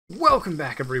Welcome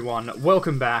back, everyone.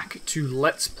 Welcome back to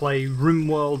Let's Play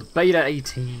Rimworld Beta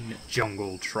 18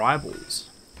 Jungle Tribals.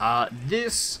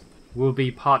 This will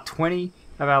be part 20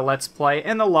 of our Let's Play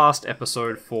and the last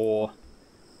episode for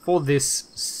this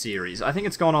series. I think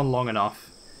it's gone on long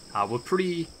enough. We're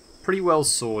pretty well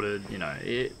sorted. You know,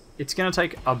 it's going to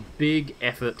take a big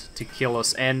effort to kill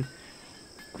us, and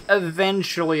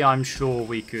eventually I'm sure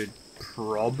we could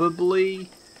probably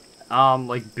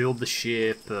like build the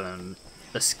ship and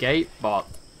escape, but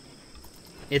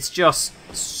it's just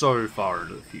so far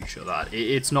into the future that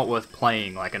it's not worth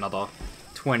playing like another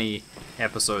 20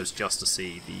 episodes just to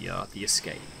see the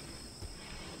escape.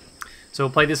 So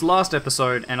we'll play this last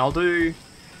episode, and I'll do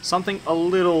something a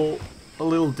little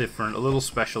different, a little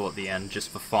special at the end, just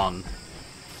for fun.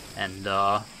 And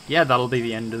yeah, that'll be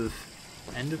the end of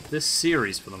this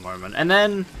series for the moment. And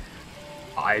then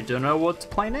I don't know what to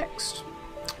play next.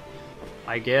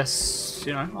 I guess,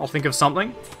 you know, I'll think of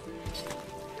something.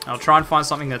 I'll try and find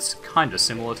something that's kind of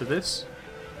similar to this.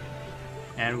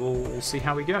 And we'll see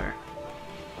how we go.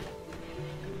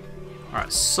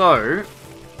 Alright, so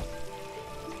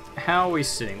how are we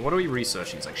sitting? What are we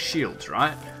researching? It's like shields,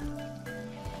 right?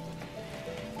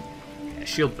 Yeah,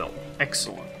 shield belt.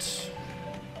 Excellent.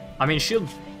 I mean, shield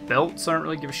belts I don't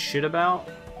really give a shit about.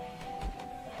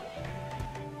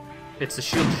 It's the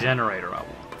shield generator I want.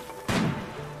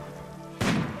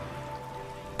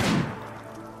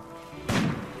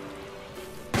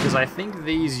 Because I think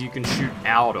these you can shoot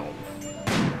out of,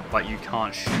 but you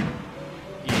can't shoot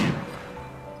in.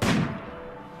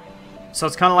 So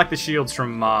it's kind of like the shields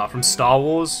from Star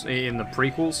Wars in the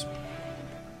prequels,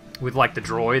 with like the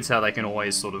droids, how they can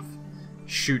always sort of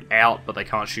shoot out, but they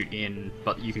can't shoot in,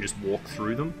 but you can just walk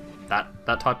through them.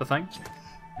 That type of thing.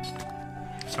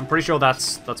 So I'm pretty sure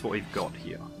that's what we've got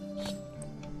here.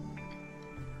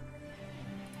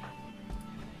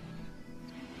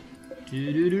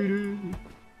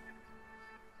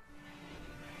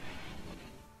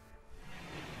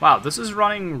 Wow, this is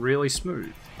running really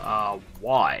smooth.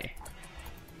 Why?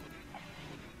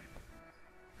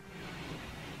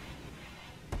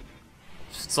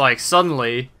 It's like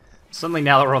suddenly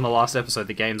now that we're on the last episode,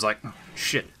 the game's like, oh,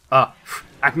 shit,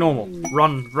 act normal,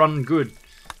 run good.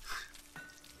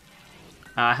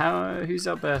 Who's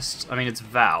our best? I mean, it's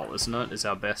Val, isn't it? Is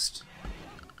our best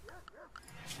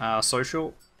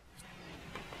social,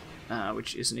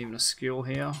 which isn't even a skill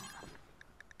here.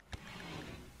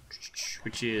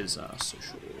 Which is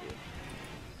social.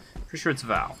 Pretty sure it's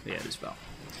Val. Yeah, it is Val.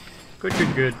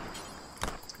 Good.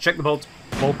 Check the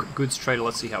bulk goods trader.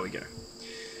 Let's see how we go.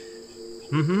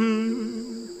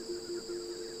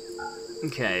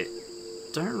 Okay.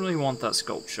 Don't really want that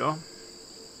sculpture.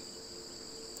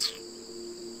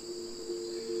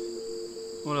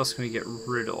 What else can we get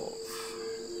rid of?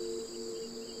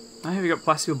 Oh, we got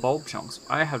plasteel bulb chunks.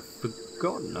 I had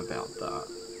forgotten about that.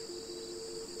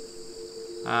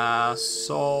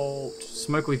 Salt,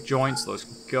 smoke leaf joints, those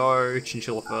can go.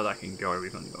 Chinchilla fur, that can go.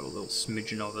 We've only got a little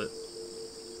smidgen of it.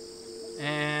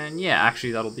 And yeah,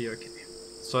 actually that'll be okay.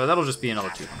 So that'll just be another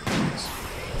 200 points.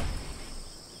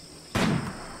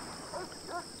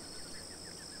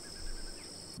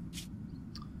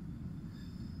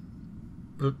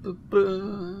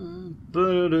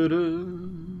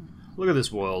 Look at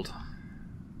this world.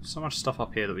 So much stuff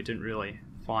up here that we didn't really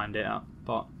find out,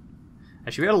 but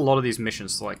actually, we had a lot of these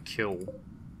missions to, like, kill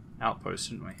outposts,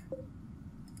 didn't we?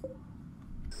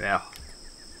 Yeah.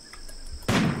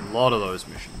 A lot of those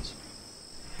missions.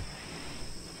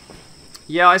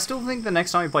 Yeah, I still think the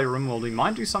next time we play Rimworld, we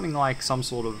might do something like some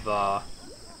sort of,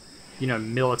 you know,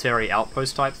 military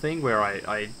outpost type thing, where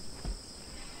I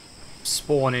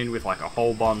spawn in with, like, a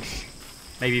whole bunch,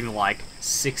 maybe even, like,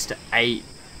 6 to 8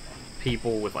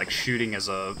 people with like shooting as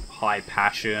a high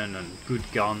passion and good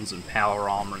guns and power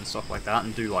armor and stuff like that,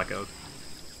 and do like a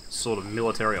sort of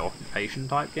military occupation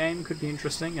type game. Could be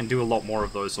interesting, and do a lot more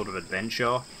of those sort of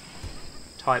adventure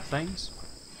type things.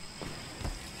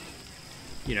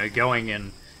 You know, going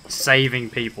and saving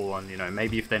people, and you know,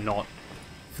 maybe if they're not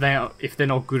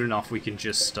good enough, we can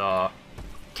just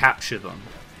capture them.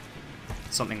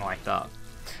 Something like that.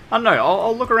 I don't know.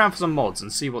 I'll look around for some mods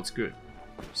and see what's good.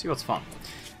 See what's fun.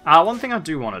 One thing I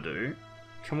do want to do,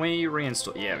 can we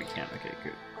reinstall? Yeah, we can. Okay,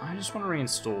 good. I just want to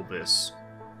reinstall this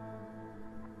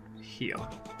here.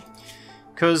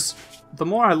 Because the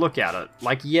more I look at it,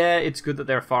 like, yeah, it's good that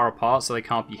they're far apart so they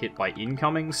can't be hit by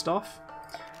incoming stuff,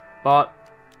 but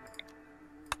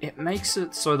it makes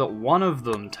it so that one of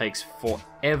them takes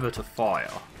forever to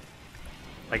fire.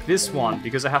 Like this one,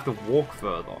 because I have to walk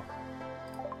further.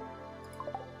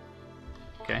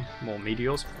 Okay, more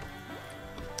meteors.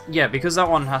 Yeah, because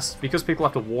because people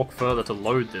have to walk further to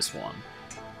load this one.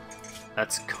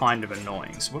 That's kind of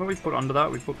annoying. So what do we put under that?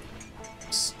 We put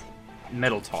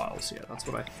metal tiles. Yeah, that's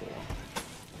what I thought.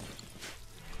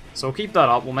 So we'll keep that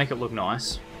up. We'll make it look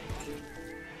nice.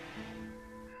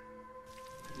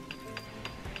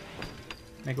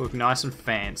 Make it look nice and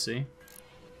fancy.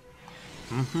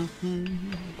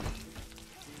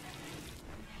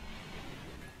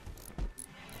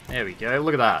 There we go,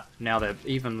 look at that. Now they're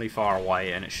evenly far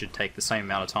away and it should take the same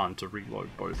amount of time to reload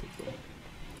both of them.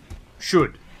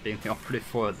 Should, being the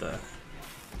operative word there.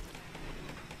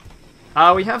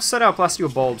 We have set our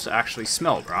plasteel bulbs to actually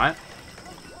smelt, right?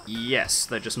 Yes,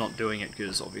 they're just not doing it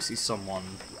because obviously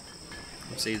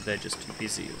they're just too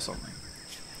busy or something.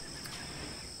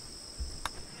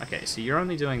 Okay, so you're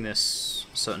only doing this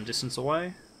a certain distance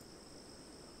away?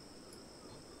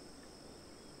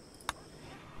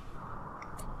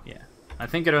 Yeah, I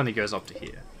think it only goes up to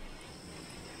here.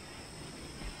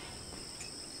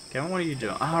 Okay, what are you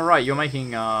doing? Ah, right, you're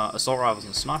making assault rifles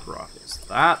and sniper rifles.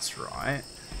 That's right.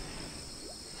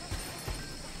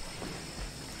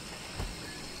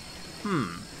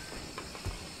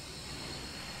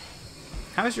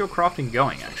 How's your crafting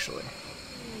going, actually?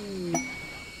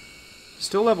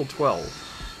 Still level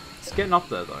 12. It's getting up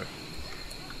there, though.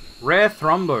 Rare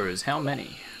thrombos, how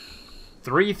many?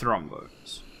 3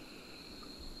 thrombos.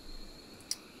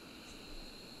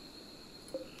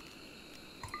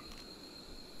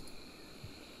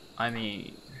 I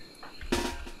mean...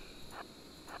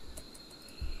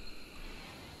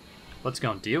 let's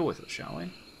go and deal with it, shall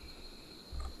we?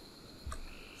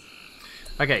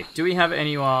 Okay, do we have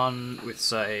anyone with,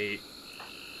 say...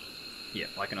 yeah,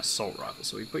 like an assault rifle.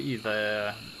 So we put you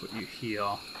there, put you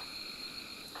here.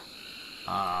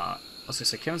 I was gonna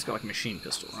say, Kevin's got like a machine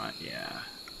pistol, right? Yeah.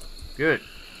 Good.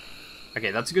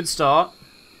 Okay, that's a good start.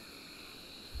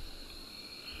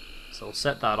 So we'll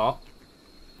set that up.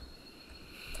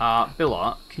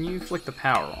 Billa, can you flick the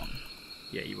power on?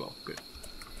 Yeah, you will. Good.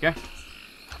 Okay.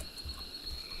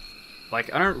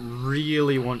 Like, I don't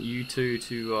really want you two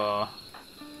to,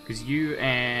 because you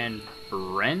and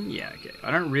Bren? Yeah, okay.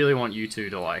 I don't really want you two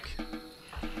to, like,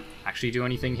 actually do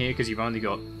anything here, because you've only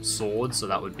got swords, so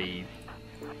that would be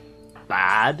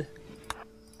bad.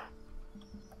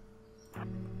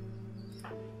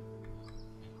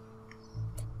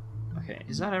 Okay,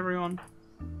 is that everyone?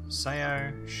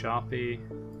 Sayo, Sharpie,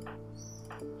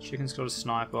 Chicken's got a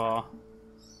sniper.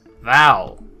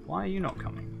 Val! Why are you not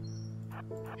coming?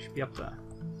 You should be up there.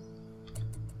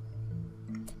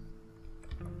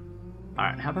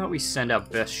 Alright, how about we send our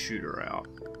best shooter out?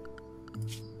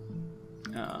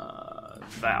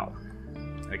 Val.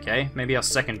 Okay, maybe our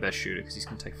second best shooter, because he's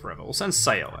going to take forever. We'll send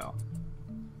Sayo out.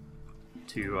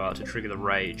 To trigger the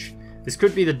rage. This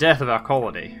could be the death of our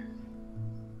colony.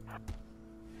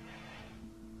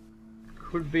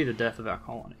 Could be the death of our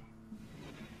colony.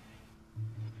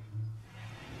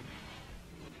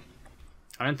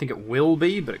 I don't think it will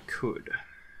be, but it could.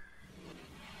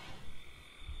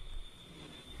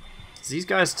 These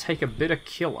guys take a bit of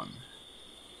killing.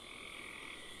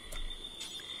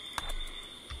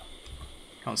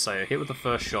 Can't say, hit with the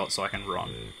first shot so I can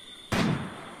run.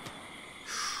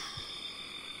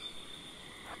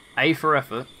 A for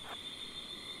effort.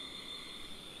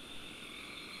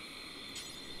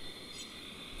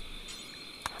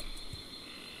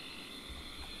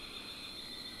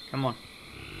 Come on.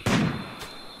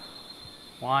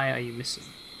 Why are you missing?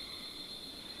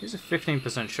 Here's a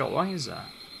 15% shot. Why is that?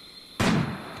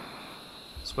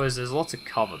 I suppose there's lots of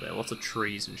cover there, lots of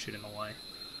trees and shit in the way.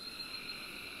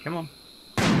 Come on.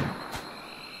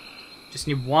 Just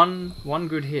need one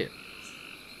good hit.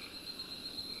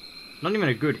 Not even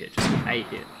a good hit, just a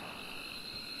hit.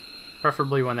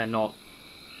 Preferably when they're not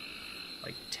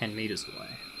like 10 meters away.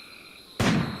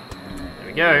 There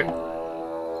we go.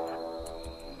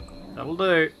 That'll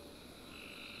do.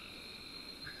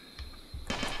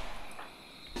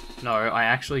 No, I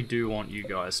actually do want you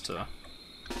guys to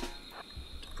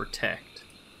protect.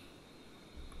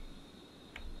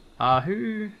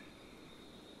 Who?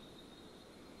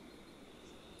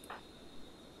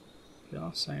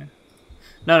 Yeah, Sayo.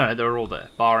 No, they're all there,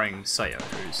 barring Sayo,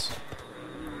 who's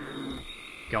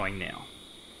going now.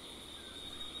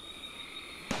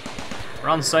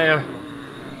 Run, Sayo!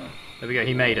 There we go,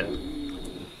 he made it.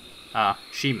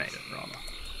 She made it, rather.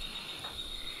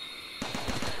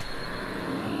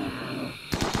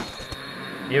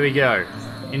 Here we go,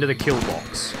 into the kill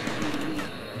box.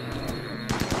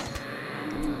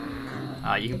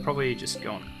 You can probably just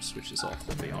go and switch this off,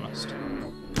 to be honest.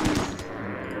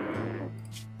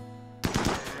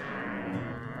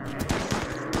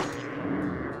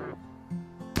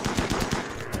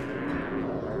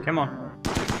 come on.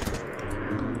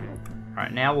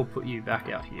 Alright, now we'll put you back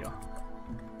out here.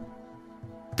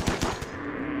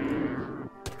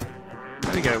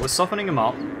 There we go, we're softening him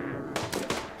up.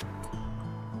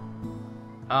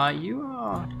 You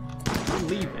are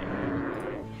leaving.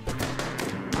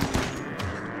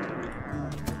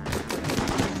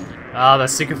 Ah, they're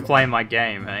sick of playing my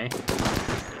game, eh?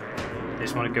 They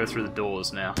just want to go through the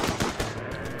doors now.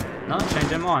 No, change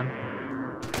their mind.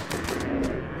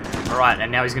 Alright,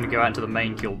 and now he's going to go out into the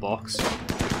main kill box.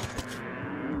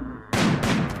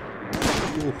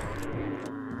 Oof.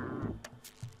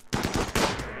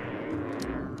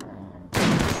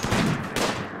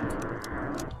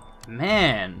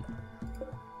 Man.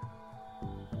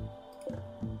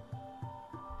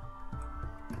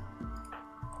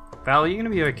 Val, are you gonna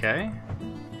be okay?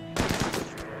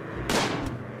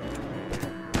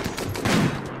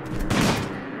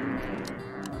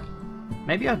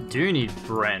 Maybe I do need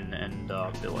Bren and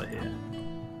Villa here.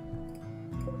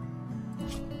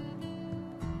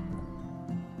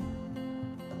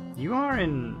 You are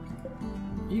in...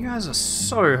 You guys are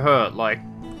so hurt, like...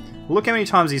 Look how many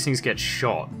times these things get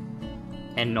shot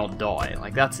and not die.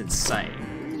 Like, that's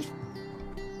insane.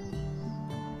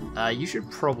 You should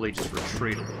probably just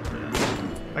retreat a little bit.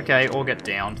 Okay, or get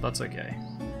downed, that's okay.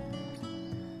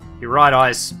 Your right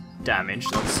eye's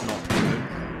damaged, that's not good.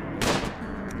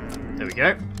 There we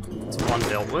go. That's one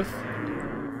dealt with.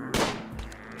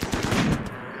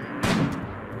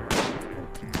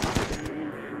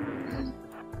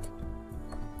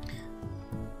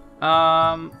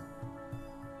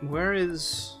 Where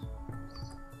is...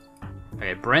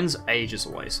 Okay, Bren's ages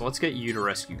away, so let's get you to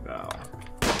rescue Val.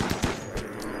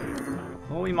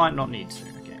 Or we might not need to.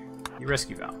 Okay, you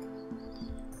rescue Val.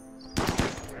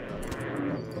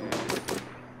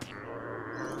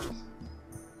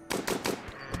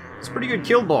 It's a pretty good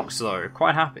kill box though,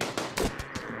 quite happy.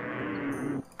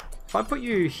 If I put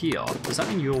you here, does that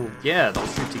mean you'll... Yeah, they'll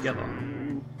shoot together.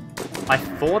 I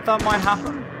thought that might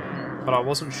happen, but I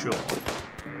wasn't sure.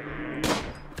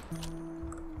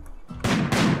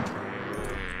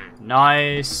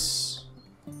 Nice.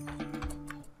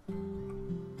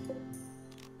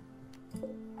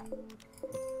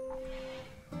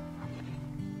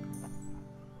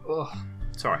 Ugh,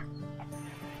 sorry.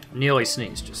 Nearly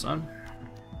sneezed just then.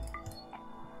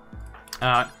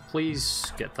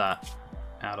 Please get that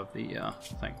out of the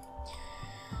thing.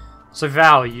 So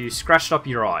Val, you scratched up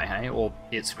your eye, hey? Or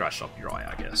it scratched up your eye,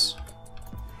 I guess.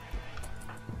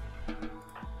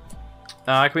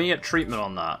 Can we get treatment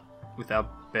on that with our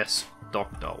best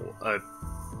doctor, or a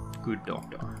good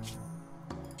doctor?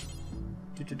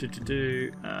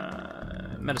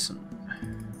 Medicine,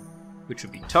 which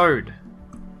would be Toad.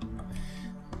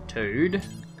 Toad,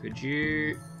 could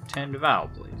you tend to Val,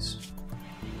 please?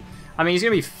 I mean, he's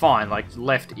gonna be fine. Like,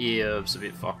 left ear's a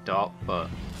bit fucked up, but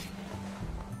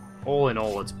all in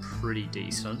all, it's pretty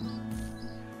decent.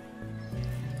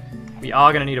 We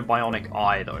are gonna need a bionic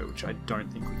eye, though, which I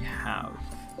don't think we have.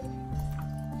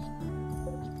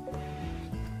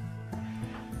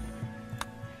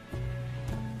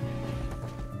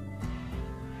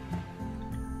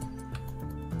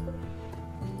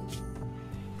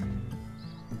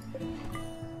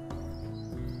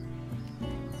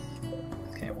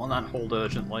 That hold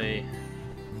urgently.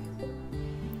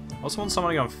 I also want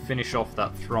someone to go and finish off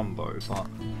that thrombo, but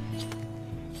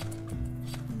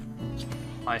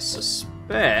I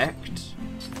suspect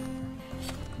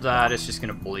that it's just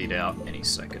going to bleed out any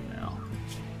second now.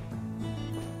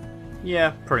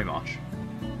 Yeah, pretty much.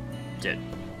 Dead.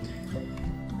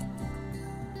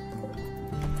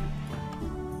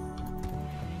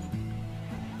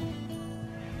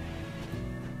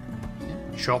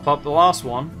 Chop up the last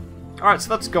one. Alright, so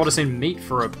that's got us in meat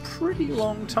for a pretty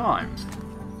long time.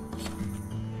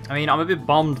 I mean, I'm a bit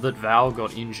bummed that Val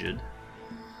got injured.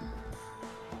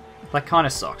 That kind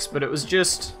of sucks, but it was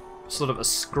just sort of a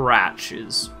scratch,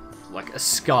 is like a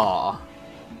scar,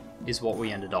 is what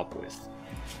we ended up with.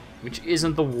 Which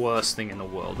isn't the worst thing in the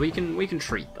world. We can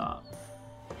treat that.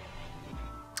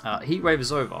 Heatwave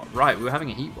is over. Right, we were having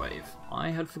a heatwave.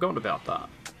 I had forgotten about that.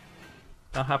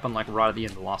 That happened like right at the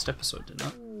end of the last episode, didn't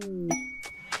it?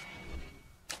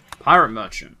 Pirate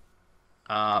Merchant.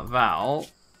 Val,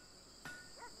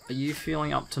 are you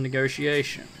feeling up to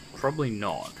negotiation? Probably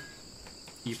not.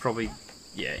 You probably,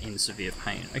 yeah, in severe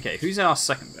pain. Okay, who's our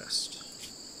second best?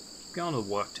 Go on to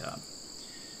the work tab.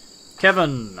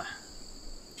 Kevin!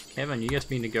 Kevin, you get to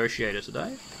be negotiator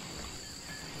today.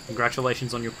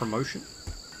 Congratulations on your promotion.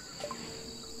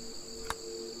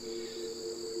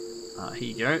 Here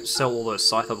you go, sell all those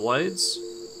Scyther blades.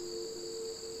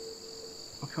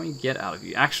 What can we get out of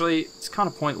you? Actually, it's kind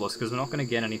of pointless because we're not going to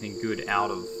get anything good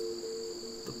out of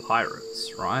the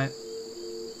pirates, right?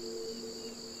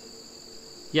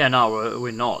 Yeah, no,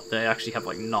 we're not. They actually have,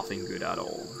 like, nothing good at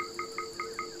all.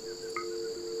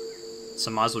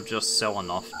 So might as well just sell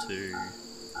enough to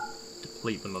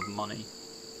deplete them of money.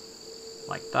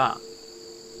 Like that.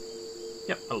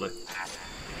 Yep, I'll do.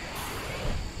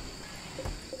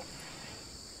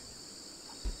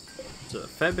 It's a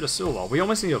fair bit of silver. We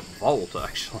almost need a vault,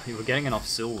 actually. We're getting enough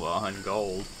silver and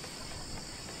gold.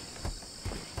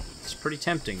 It's pretty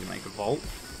tempting to make a vault.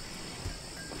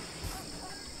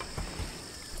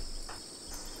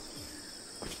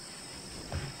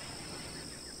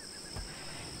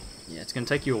 Yeah, it's going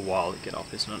to take you a while to get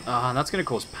up, isn't it? And that's going to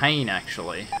cause pain,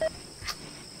 actually.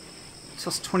 It's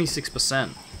just 26%.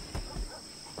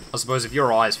 I suppose if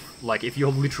your eyes, like, if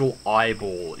your literal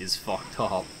eyeball is fucked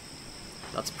up,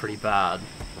 that's pretty bad.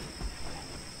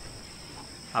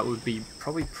 That would be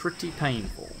probably pretty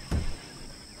painful.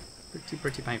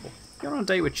 Pretty painful. You're on a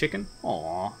date with Chicken?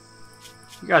 Aww.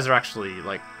 You guys are actually,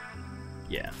 like,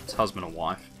 yeah, it's husband and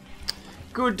wife.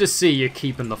 Good to see you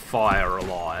keeping the fire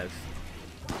alive.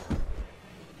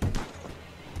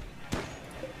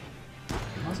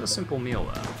 How's a simple meal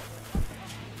there?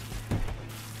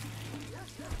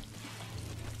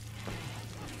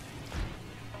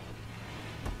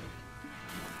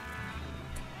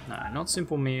 No, not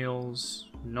simple meals,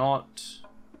 not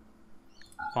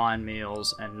fine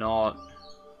meals, and not...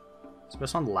 It's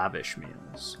best on lavish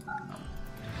meals.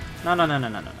 No.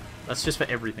 That's just for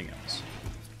everything else.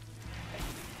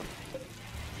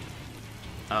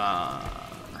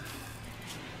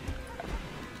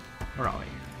 Where are we?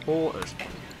 All ocean.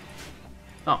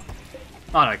 Oh.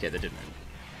 Oh, no, okay, they did move.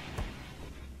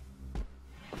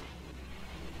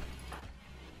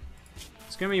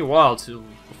 It's gonna be a while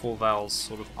before Val's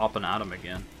sort of up and at 'em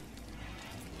again.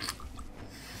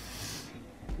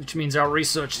 Which means our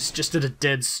research is just at a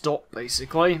dead stop,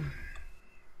 basically.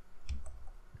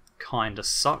 Kinda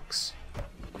sucks.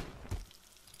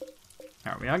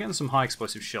 Alright, we are getting some high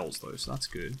explosive shells though, so that's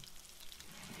good.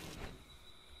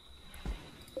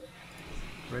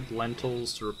 Red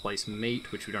lentils to replace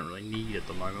meat, which we don't really need at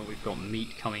the moment. We've got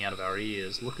meat coming out of our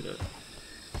ears. Look at it.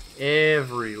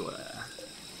 Everywhere.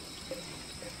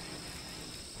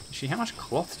 Actually, how much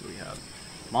cloth do we have?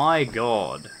 My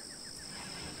god.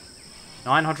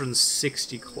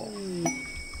 960 cloth.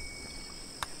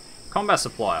 Combat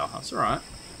supplier. That's alright.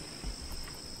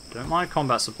 Don't mind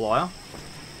combat supplier.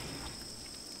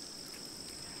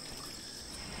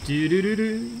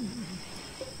 Do-do-do-do.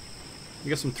 We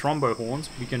got some thrombo horns.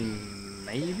 We can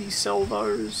maybe sell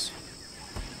those.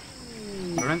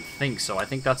 I don't think so. I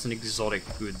think that's an exotic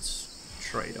goods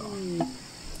trader.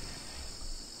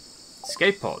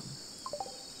 Escape pod.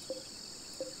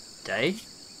 Day.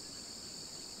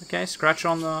 Okay, scratch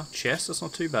on the chest. That's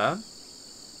not too bad.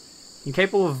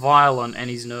 Incapable of violent, and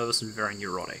he's nervous and very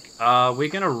neurotic. We're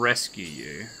gonna rescue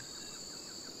you.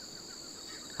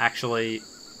 Actually,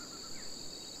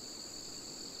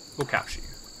 we'll capture you.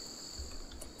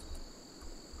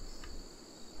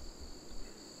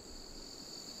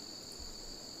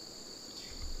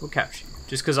 We'll capture you.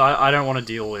 Just because I don't want to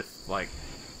deal with, like,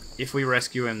 if we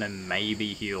rescue him, then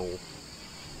maybe he'll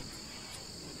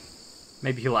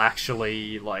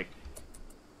actually, like,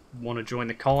 want to join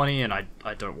the colony, and I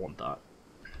don't want that.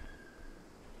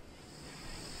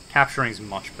 Capturing's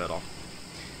much better.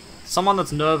 Someone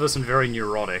that's nervous and very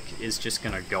neurotic is just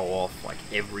going to go off, like,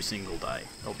 every single day.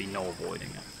 There'll be no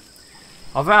avoiding it.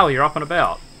 Oh, Val, you're up and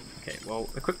about. Okay, well,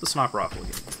 equip the sniper rifle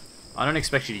again. I don't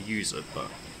expect you to use it,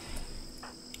 but...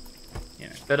 you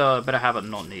know, better have it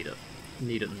and not need it.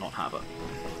 Need it and not have it.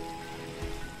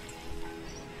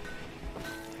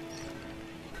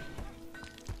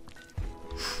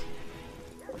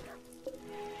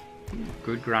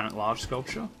 Good granite large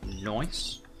sculpture.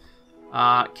 Nice.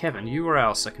 Kevin, you were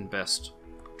our second best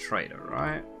trader,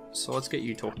 right? So let's get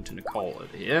you talking to Nicole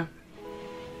over here.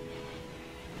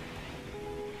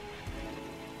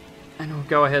 And we'll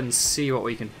go ahead and see what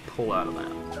we can pull out of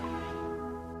that.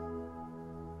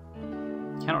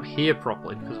 Cannot hear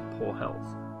properly because of poor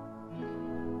health.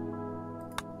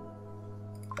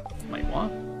 Wait,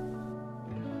 what?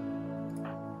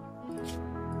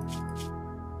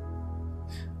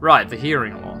 Right, the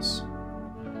hearing loss.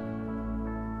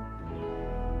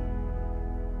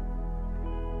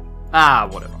 Ah,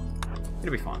 whatever.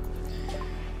 It'll be fine.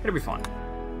 It'll be fine.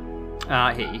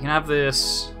 Here, you can have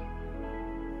this.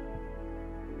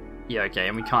 Yeah, okay,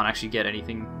 and we can't actually get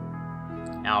anything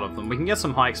out of them. We can get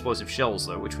some high explosive shells,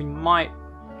 though, which we might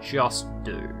just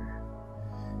do.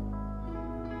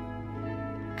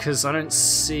 because I don't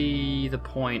see the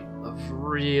point of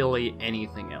really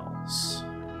anything else.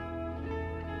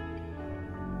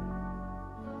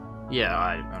 Yeah,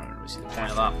 I don't really see the point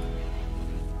of that.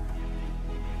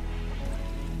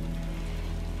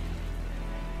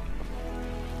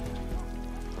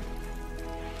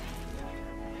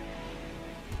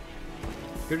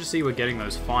 Good to see we're getting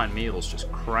those fine meals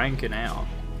just cranking out.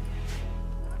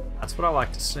 That's what I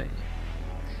like to see.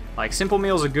 Like, simple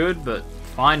meals are good, but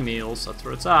fine meals, that's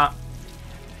where it's at.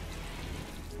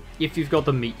 If you've got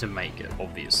the meat to make it,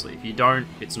 obviously. If you don't,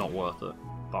 it's not worth it.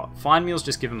 But fine meals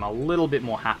just give them a little bit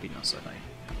more happiness, I think.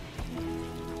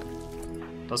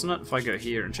 Doesn't it? If I go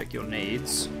here and check your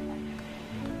needs.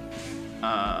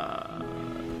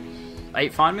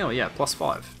 8 fine meal? Yeah,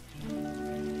 +5.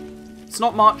 It's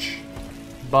not much,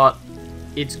 but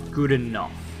it's good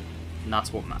enough. And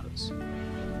that's what matters.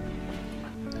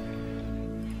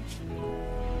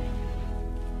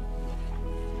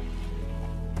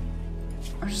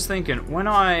 I was just thinking, when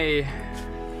I...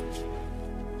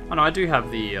 Oh no, I do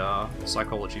have the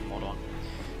psychology mod on.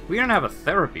 We don't have a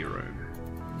therapy room,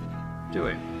 do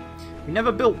we? We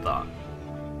never built that.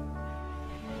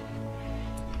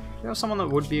 Do you have someone that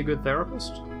would be a good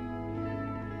therapist?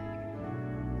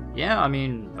 Yeah, I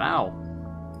mean, Val.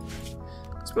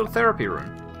 Let's build a therapy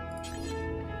room.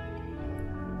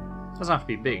 Doesn't have to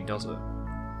be big, does it?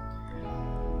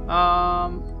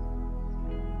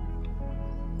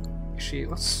 Actually,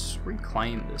 let's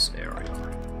reclaim this area.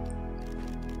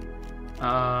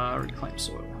 Reclaim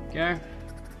soil. Okay.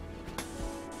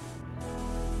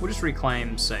 We'll just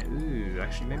reclaim, say, ooh,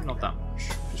 actually, maybe not that much.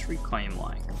 Just reclaim,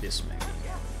 like, this, maybe.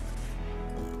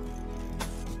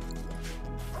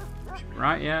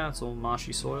 Right, yeah, it's all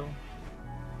marshy soil.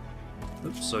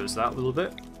 Oops, so does that little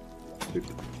bit. Oop.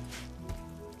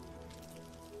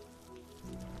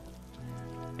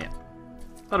 Yeah.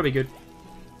 That'll be good.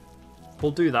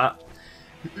 We'll do that.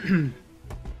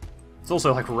 It's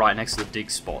also like right next to the dig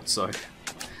spot, so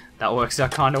that works out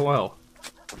kind of well.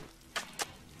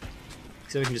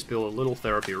 So we can just build a little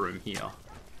therapy room here.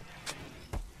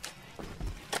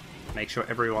 Make sure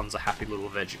everyone's a happy little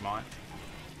Vegemite.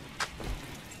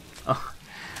 Oh,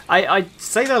 I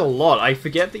say that a lot. I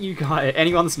forget that you guys,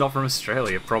 anyone that's not from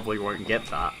Australia probably won't get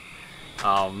that.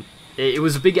 It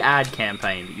was a big ad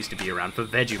campaign that used to be around for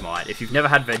Vegemite. If you've never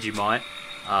had Vegemite,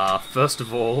 first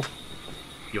of all,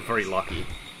 you're very lucky.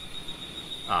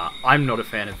 I'm not a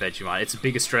fan of Vegemite. It's a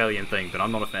big Australian thing, but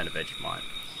I'm not a fan of Vegemite.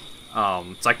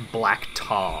 It's like black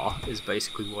tar, is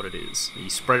basically what it is. You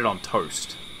spread it on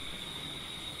toast.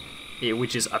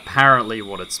 Which is apparently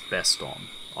what it's best on.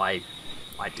 I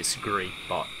disagree,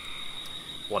 but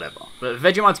whatever. But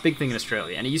Vegemite's a big thing in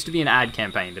Australia, and it used to be an ad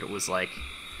campaign that it was like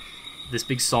this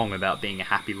big song about being a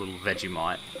happy little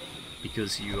Vegemite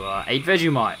because you ate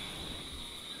Vegemite.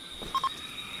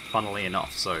 Funnily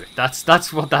enough, so that's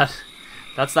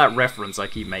that reference I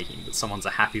keep making, that someone's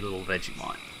a happy little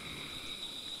Vegemite.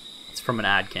 It's from an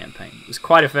ad campaign. It was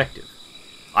quite effective.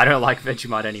 I don't like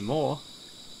Vegemite anymore.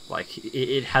 Like,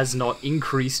 it has not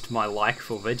increased my like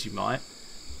for Vegemite,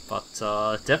 but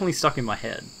definitely stuck in my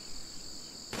head.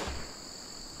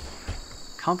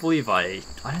 Can't believe I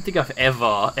don't think I've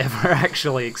ever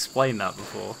actually explained that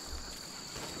before.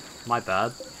 My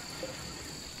bad.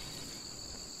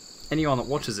 Anyone that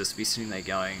watches this will be sitting there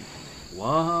going,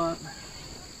 what?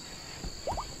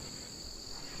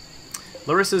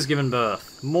 Larissa's given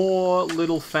birth. More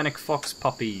little fennec fox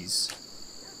puppies.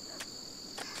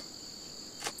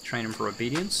 Train them for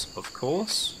obedience, of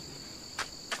course.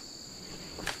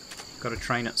 Gotta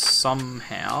train it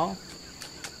somehow.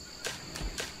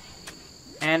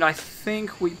 And I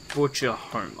think we butcher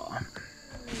Homer.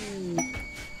 An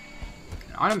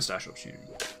item stash opportunity.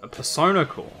 A persona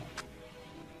core.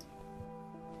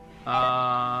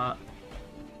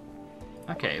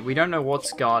 Okay, we don't know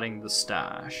what's guarding the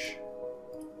stash.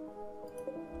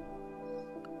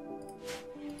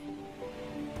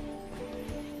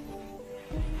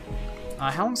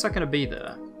 How long's that going to be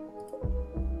there?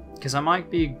 Because that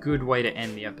might be a good way to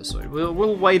end the episode.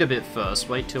 We'll wait a bit first.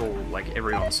 Wait till like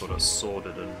everyone's sort of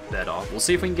sorted and better. We'll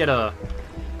see if we can get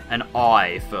an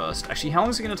eye first. Actually, how long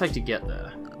is it going to take to get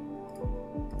there?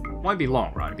 Won't be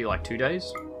long, right? It'd be like 2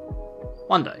 days?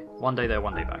 1 day. 1 day there,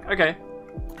 1 day back. Okay.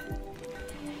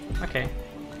 Okay.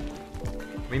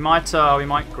 We might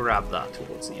grab that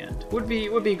towards the end. Would be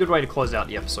a good way to close out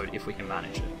the episode if we can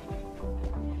manage it.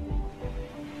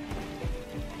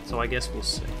 So I guess we'll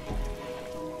see.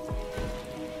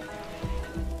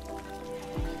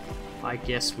 I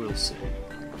guess we'll see.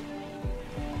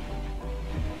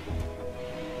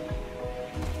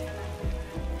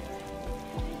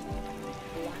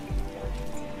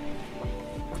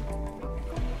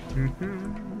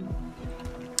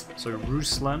 So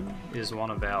Ruslan is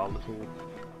one of our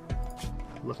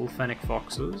little fennec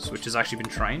foxes, which has actually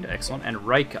been trained. Excellent. And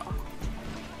Reika.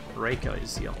 Reika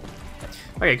is the other one.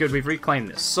 Okay, good. We've reclaimed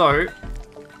this. So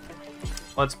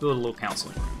let's build a little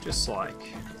counseling room. Just like...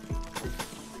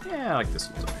 yeah, like this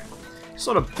will do.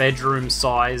 Sort of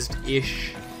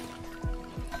bedroom-sized-ish.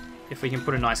 If we can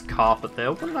put a nice carpet there,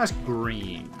 we'll put a nice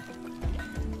green.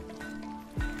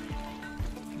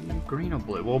 Green or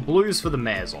blue? Well, blue's for the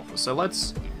mayor's office, so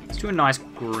let's do a nice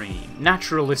green.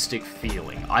 Naturalistic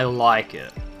feeling. I like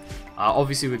it.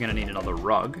 Obviously, we're going to need another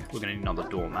rug. We're going to need another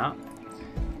doormat.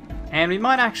 And we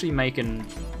might actually make another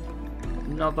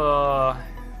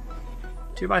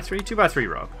 2x3?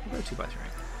 2x3 rug. We'll go 2x3.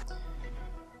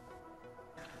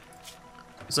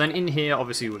 So then in here,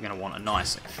 obviously, we're going to want a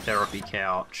nice like, therapy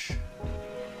couch.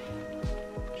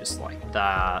 Just like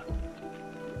that.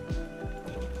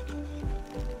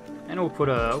 And we'll put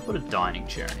a dining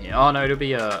chair in here. Oh no, it'll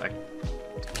be a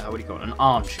what do you call it? An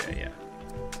armchair, yeah.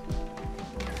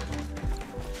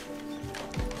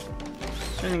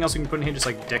 Is there anything else we can put in here? Just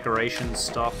like decoration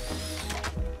stuff?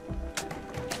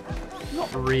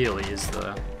 Not really, is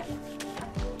there?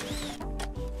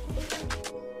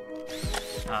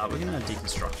 We're gonna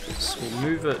deconstruct this. We'll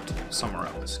move it somewhere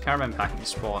else. Caravan packing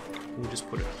spot. We'll just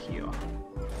put it here.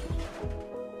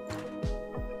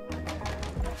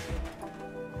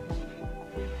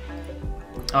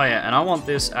 Oh yeah, and I want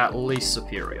this at least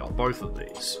superior. Both of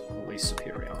these, at least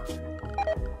superior.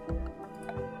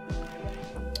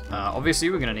 Obviously,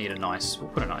 we're gonna need a nice. We'll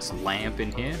put a nice lamp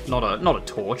in here. Not a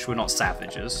torch. We're not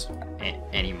savages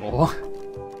anymore.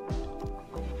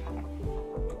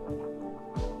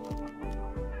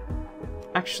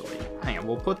 Actually, hang on.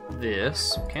 We'll put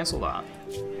this. Cancel that,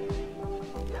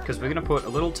 because we're gonna put a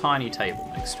little tiny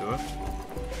table next to it.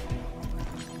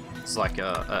 It's like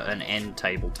an end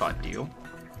table type deal.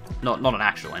 Not an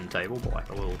actual end table, but like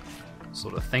a little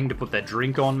sort of thing to put their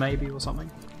drink on, maybe, or something.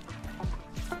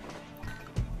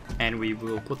 And we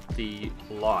will put the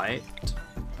light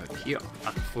over here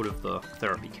at the foot of the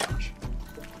therapy couch.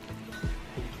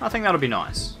 I think that'll be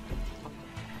nice.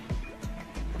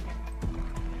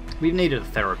 We've needed a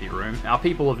therapy room. Our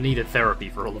people have needed therapy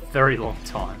for a very long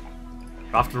time.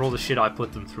 After all the shit I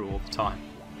put them through all the time.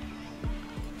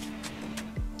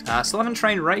 Still haven't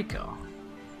trained Reika.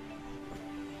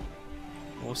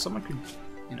 Or someone could,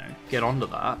 you know, get onto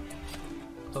that.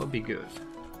 That would be good.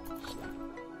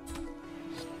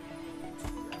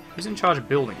 Who's in charge of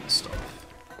building this stuff?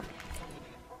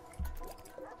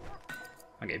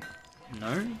 Okay.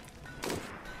 No?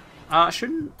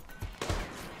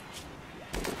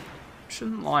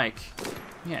 Shouldn't like...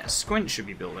 yeah, Squint should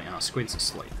be building. Squint's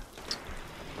asleep.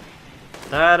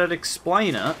 That'd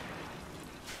explain it.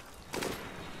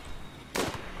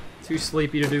 Too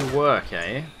sleepy to do work,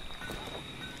 eh?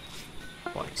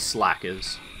 Bloody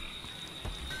slackers.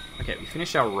 Okay, we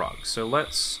finished our rug, so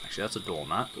let's... actually, that's a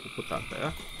doormat, but we'll put that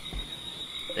there.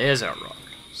 There's our rug.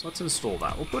 So let's install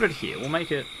that. We'll put it here. We'll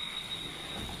make it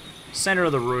center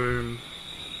of the room.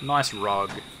 Nice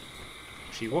rug.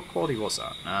 Actually, what quality was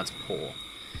that? Nah, that's poor.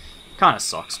 Kind of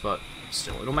sucks, but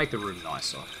still, it'll make the room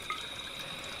nicer.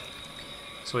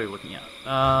 So what are we looking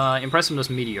at? Impressiveness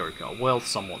mediocre. Wealth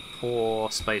somewhat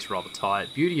poor. Space rather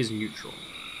tight. Beauty is neutral.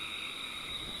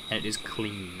 And it is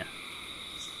clean.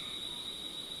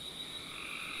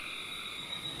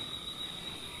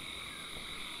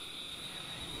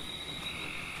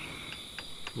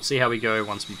 We'll see how we go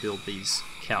once we build these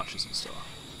couches and stuff.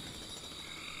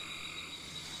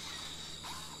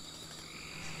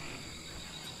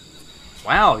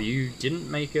 Wow, you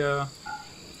didn't make a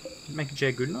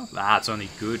chair good enough? Ah, it's only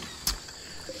good.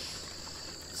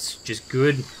 It's just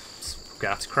good.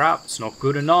 That's crap. It's not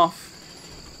good enough.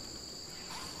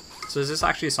 So is this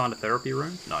actually assigned a therapy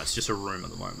room? No, it's just a room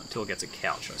at the moment, until it gets a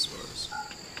couch, I suppose.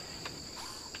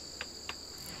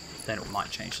 Then it might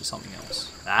change to something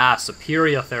else. Ah,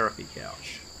 superior therapy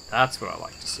couch. That's what I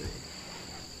like to see.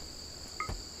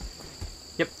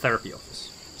 Yep, therapy office.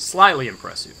 Slightly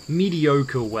impressive.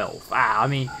 Mediocre wealth. Ah, I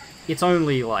mean, it's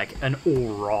only like an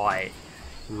alright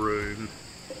room.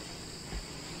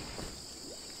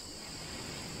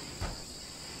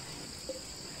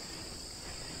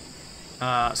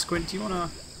 Squint, do you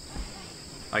wanna...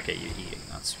 okay, you're eating.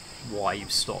 That's why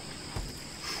you've stopped.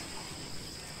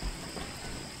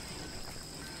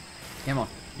 Come on.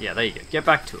 Yeah, there you go. Get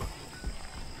back to it.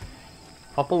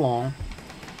 Hop along.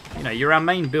 You know, you're our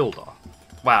main builder.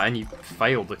 Wow, and you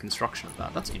failed the construction of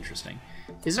that. That's interesting.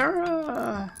 Is there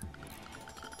a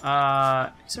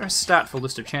stat for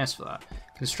list of chance for that?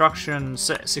 Construction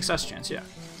success chance, yeah.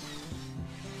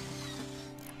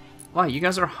 Wow, you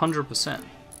guys are 100%.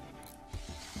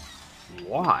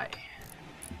 why?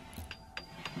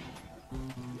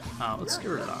 Let's get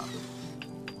rid of that.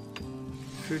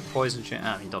 Food, poison,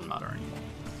 it doesn't matter anymore.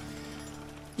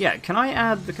 Yeah, can I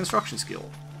add the construction skill?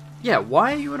 Yeah,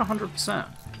 why are you at 100%?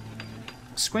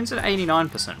 Squint's at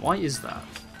 89%, why is that?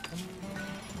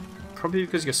 Probably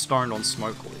because you're stoned on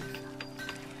smoke leaf.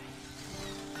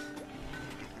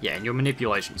 Yeah, and your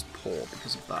manipulation's poor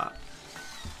because of that.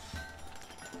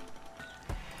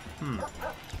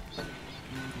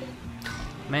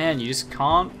 Man, you just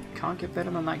can't get better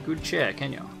than that good chair,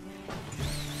 can you?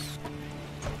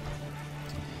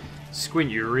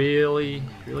 Squint, you're really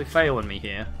failing me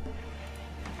here.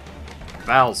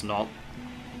 Val's not.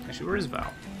 Actually, where is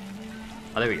Val?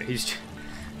 Oh, there we go. He's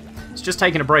just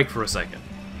taking a break for a second.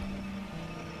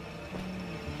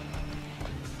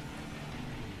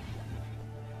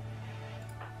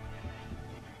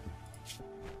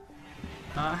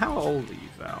 How old are you,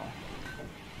 Val?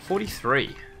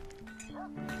 43.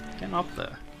 Getting up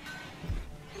there.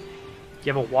 Do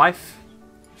you have a wife?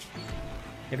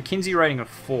 You have a Kinsey rating of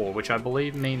 4, which I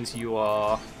believe means you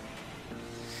are...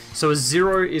 So a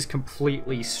 0 is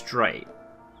completely straight,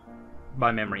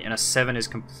 by memory, and a 7 is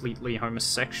completely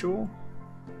homosexual,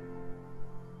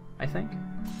 I think.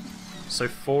 So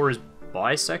 4 is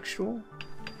bisexual?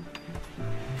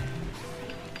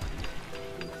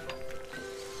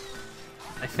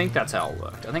 I think that's how it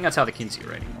worked. I think that's how the Kinsey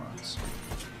rating works.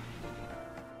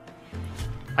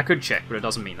 I could check, but it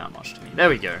doesn't mean that much to me. There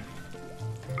we go.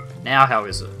 Now how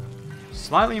is it?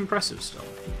 Slightly impressive still.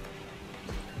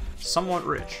 Somewhat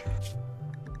rich.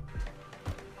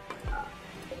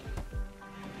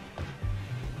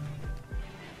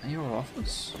 Your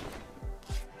office?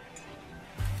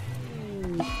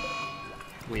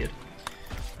 Weird.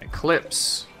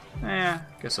 Eclipse.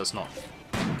 Guess that's not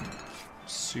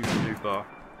super duper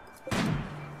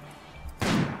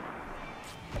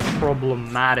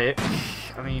problematic.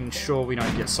 I mean, sure, we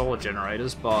don't get solar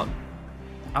generators, but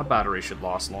our battery should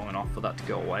last long enough for that to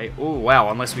go away. Oh, wow,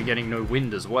 unless we're getting no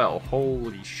wind as well.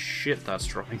 Holy shit, that's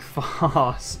dropping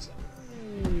fast.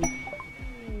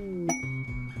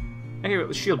 Okay, it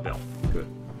was shield belt. Good.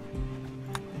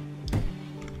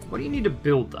 What do you need to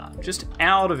build that? Just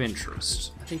out of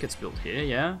interest. I think it's built here,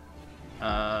 yeah?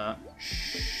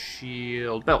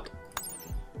 Shield belt.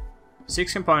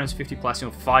 6 components, 50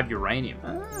 platinum, 5 uranium.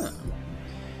 Ah.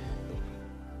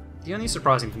 The only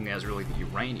surprising thing there is really the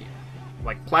uranium.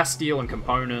 Like, plasteel and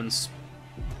components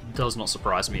does not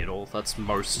surprise me at all. That's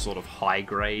most sort of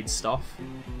high-grade stuff.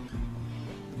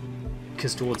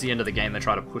 Because towards the end of the game, they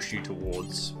try to push you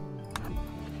towards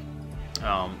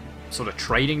sort of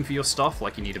trading for your stuff.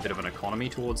 Like, you need a bit of an economy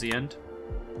towards the end.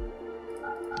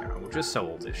 Alright, we'll just sell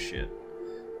all this shit.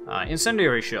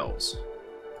 Incendiary shells.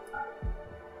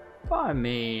 I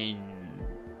mean,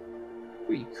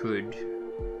 we could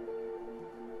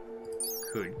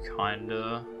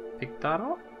kinda pick that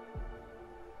up.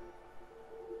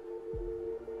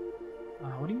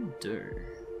 What do you do?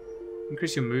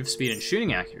 Increase your move speed and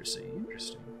shooting accuracy.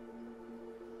 Interesting.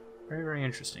 Very, very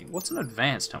interesting. What's an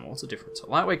advanced helmet? What's the difference? A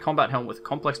lightweight combat helmet with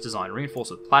complex design,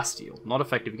 reinforced with plasteel, not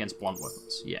effective against blunt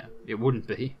weapons. Yeah, it wouldn't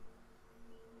be.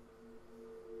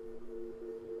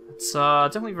 It's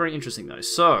definitely very interesting though.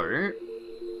 So,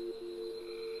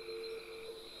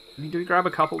 I mean, do we grab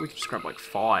a couple? We could just grab like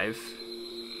 5.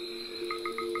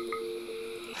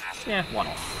 Yeah, why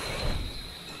not?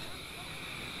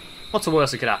 What's the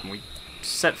worst that could happen? We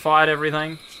set fire to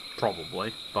everything?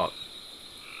 Probably, but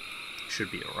should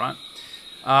be alright.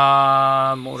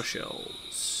 Mortar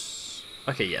shells.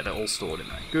 Okay, yeah, they're all stored in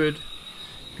there. Good.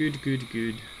 Good, good,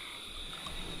 good.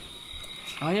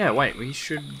 Oh yeah, wait, we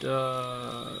should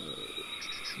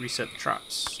reset the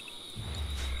traps.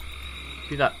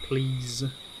 Do that, please.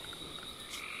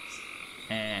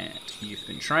 And you've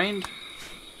been trained.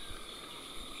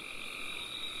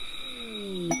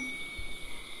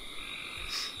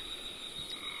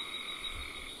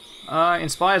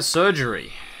 Inspired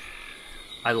surgery.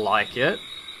 I like it.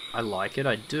 I like it,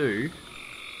 I do.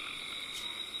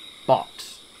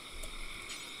 But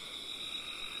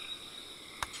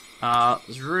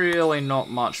there's really not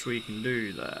much we can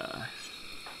do there.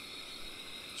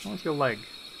 What's wrong with your leg?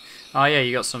 Oh yeah,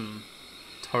 you got some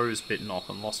toes bitten off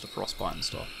and lost to frostbite and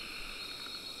stuff.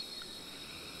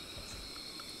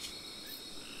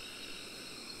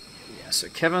 Yeah, so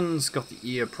Kevin's got the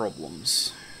ear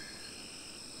problems.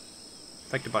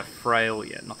 Affected by frail,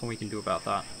 yeah, nothing we can do about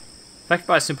that. Affected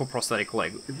by a simple prosthetic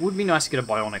leg. It would be nice to get a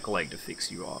bionic leg to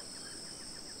fix you up.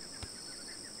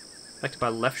 Affected by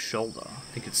left shoulder.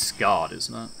 I think it's scarred,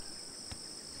 isn't it?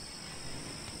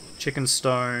 Chicken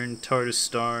stoned, Toad is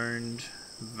stoned,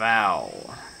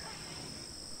 Val.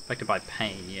 Affected by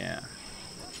pain, yeah.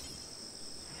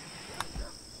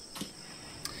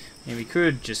 And we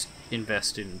could just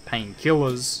invest in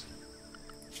painkillers,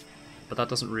 but that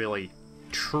doesn't really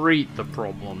treat the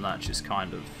problem, that just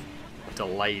kind of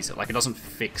delays it. Like, it doesn't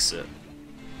fix it.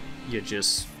 You're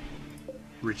just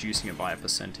reducing it by a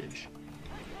percentage.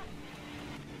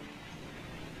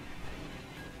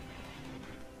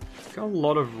 Got a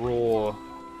lot of raw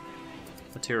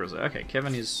materials there. Okay,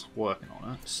 Kevin is working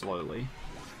on it, slowly.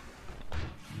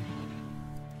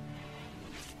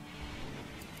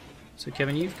 So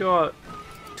Kevin, you've got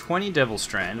 20 Devil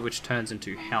Strand, which turns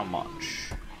into how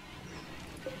much?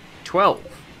 12.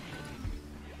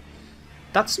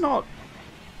 That's not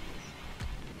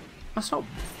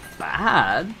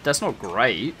bad. That's not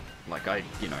great. Like,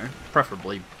 you know,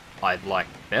 preferably I'd like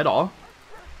better.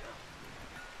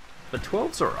 But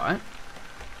 12's alright.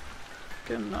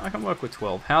 I can work with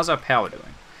 12. How's our power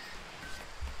doing?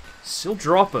 Still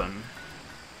dropping.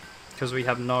 Because we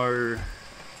have no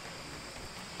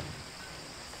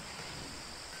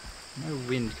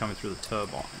wind coming through the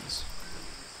turbines.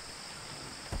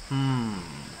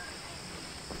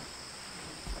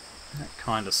 That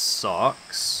kind of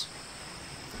sucks.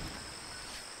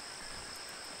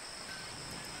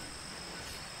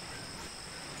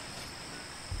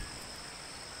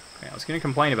 Okay, I was going to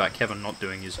complain about Kevin not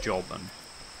doing his job and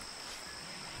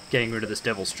getting rid of this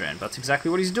Devil Strand. That's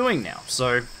exactly what he's doing now.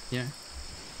 So, yeah.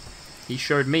 He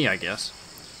showed me, I guess.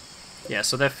 Yeah,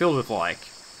 so they're filled with, like...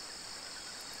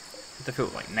 They're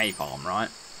filled with, like, napalm, right?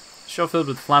 Shell filled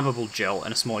with flammable gel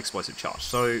and a small explosive charge.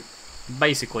 So,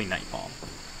 basically napalm.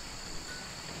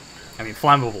 I mean,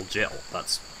 flammable gel.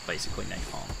 That's basically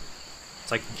napalm. It's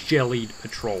like jellied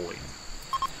petroleum.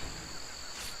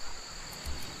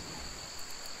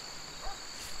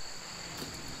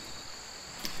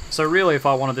 So really, if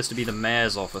I wanted this to be the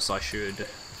mayor's office, I should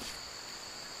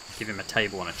give him a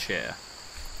table and a chair.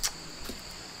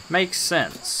 Makes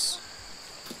sense.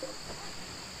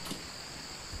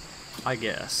 I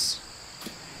guess.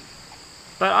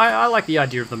 But I like the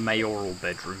idea of the mayoral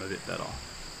bedroom a bit better.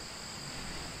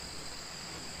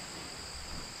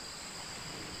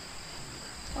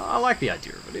 I like the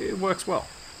idea of it. It works well.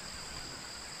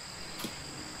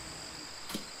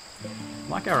 I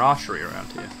like our archery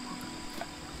around here.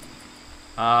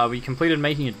 We completed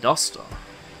making a duster.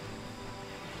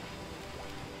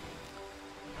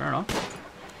 Fair enough.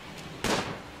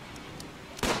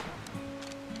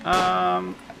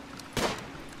 I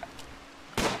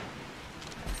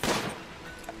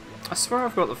swear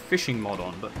I've got the fishing mod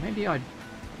on, but maybe I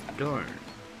don't.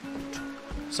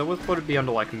 So I thought it'd be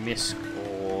under like MISC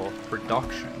or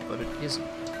production, but it isn't.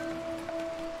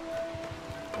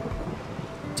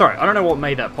 Sorry, I don't know what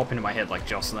made that pop into my head like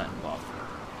just then, but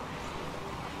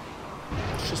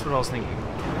it's just what I was thinking.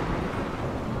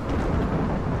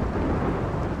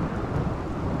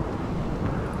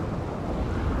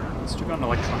 Still got an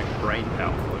electronic brain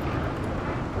power floating around.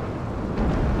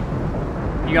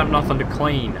 You got nothing to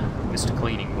clean, Mr.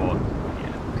 Cleaning Bot.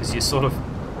 Yeah, because you're sort of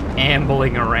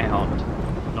ambling around.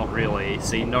 Not really.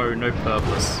 See, no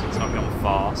purpose. It's not going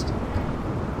fast.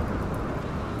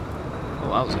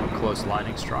 Well, that was a close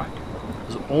lightning strike. It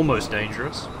was almost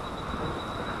dangerous.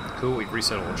 Cool, we've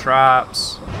reset all the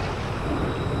traps.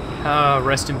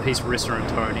 Rest in peace, Rissa and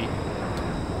Tony.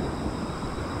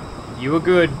 You were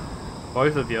good.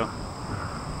 Both of you.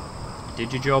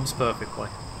 Did your jobs perfectly.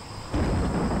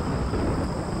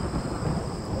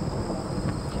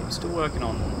 Okay, we're still working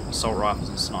on assault rifles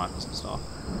and snipers and stuff.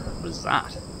 What is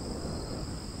that?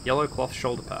 Yellow cloth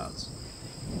shoulder pads.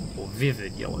 Or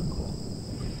vivid yellow cloth.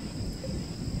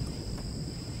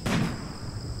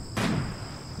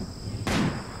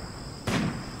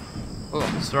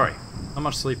 Oh, sorry. Not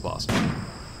much sleep last night.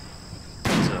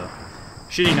 It was a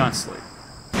shitty night's sleep.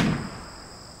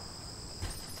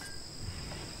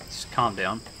 Just calm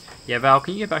down. Yeah, Val,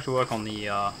 can you get back to work on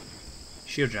the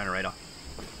shield generator?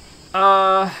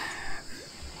 I'm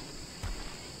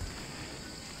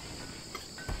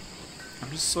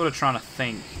just sort of trying to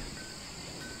think.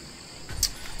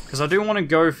 Because I do want to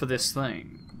go for this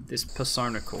thing. This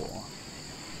Persona Core.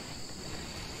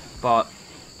 But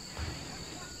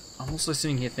I'm also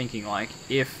sitting here thinking, like,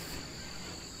 if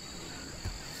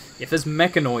there's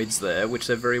mechanoids there, which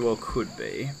there very well could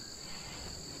be,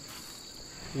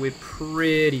 we're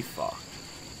pretty fucked.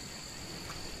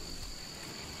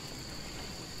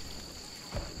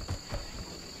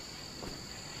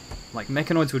 Like,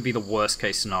 mechanoids would be the worst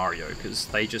case scenario, because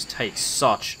they just take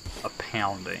such a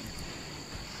pounding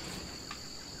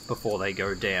before they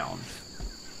go down.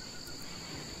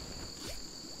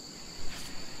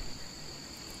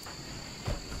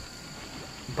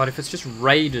 But if it's just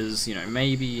raiders, you know,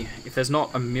 maybe if there's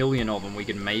not a million of them, we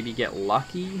can maybe get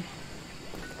lucky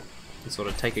and sort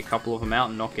of take a couple of them out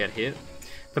and not get hit.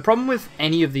 The problem with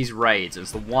any of these raids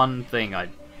is the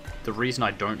reason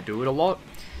I don't do it a lot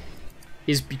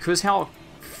is because how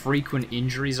frequent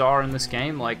injuries are in this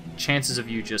game. Like, chances of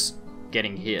you just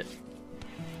getting hit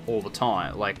all the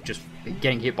time, like just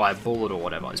getting hit by a bullet or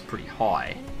whatever, is pretty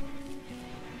high.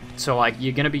 So, like,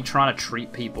 you're going to be trying to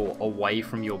treat people away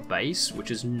from your base,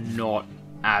 which is not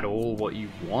at all what you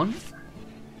want.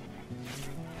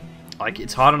 Like,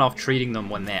 it's hard enough treating them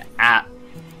when they're at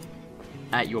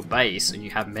your base and you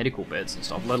have medical beds and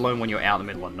stuff, let alone when you're out in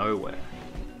the middle of nowhere.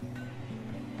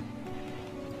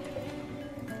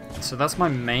 So that's my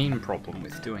main problem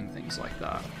with doing things like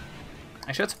that.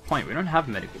 Actually, that's a point. We don't have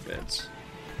medical beds.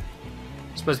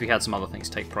 I suppose we had some other things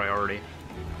take priority.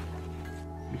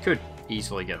 We could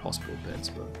easily get hospital beds,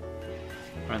 but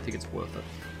I don't think it's worth it.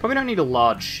 Probably don't need a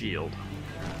large shield.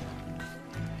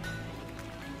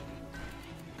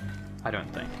 I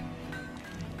don't think.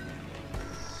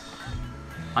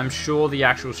 I'm sure the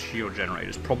actual shield generator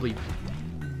is probably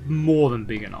more than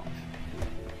big enough.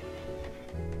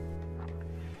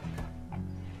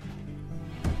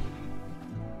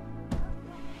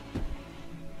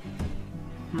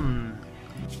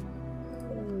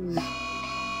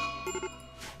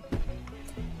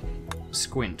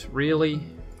 Squint, really?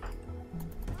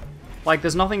 Like,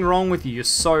 there's nothing wrong with you, you're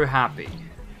so happy.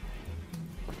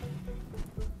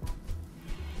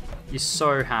 You're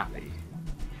so happy.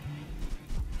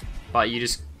 But you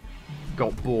just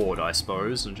got bored, I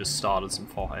suppose, and just started some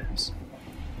fires.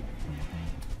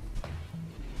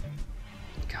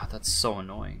 God, that's so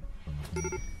annoying.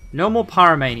 No more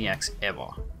pyromaniacs ever.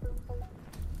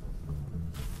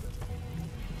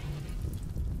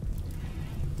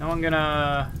 No one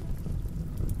gonna...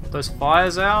 those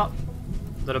fires out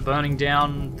that are burning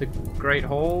down the Great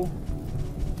Hall?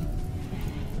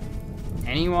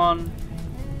 Anyone?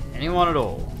 Anyone at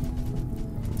all?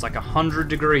 It's like 100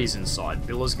 degrees inside.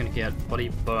 Billa's gonna get bloody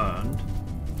burned.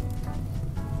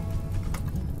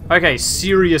 Okay,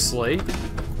 seriously.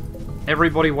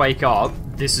 Everybody wake up.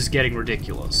 This is getting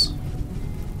ridiculous.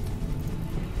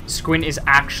 Squint is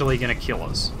actually gonna kill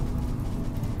us.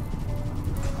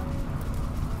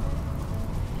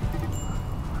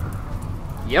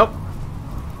 Yep.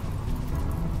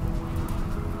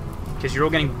 Because you're all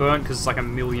getting burnt because it's like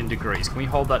 1,000,000 degrees. Can we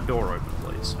hold that door open,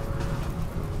 please?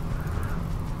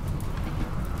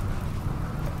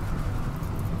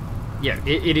 Yeah,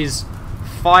 it is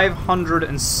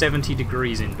 570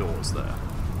 degrees indoors there.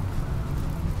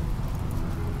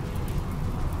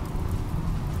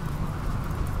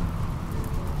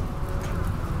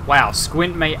 Wow,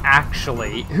 Squint may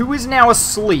actually... Who is now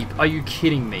asleep? Are you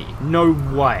kidding me? No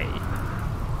way.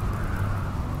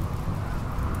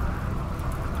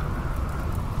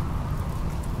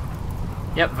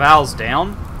 Yep, Val's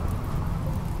down.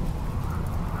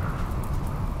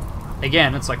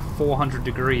 Again, it's like 400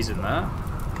 degrees in there.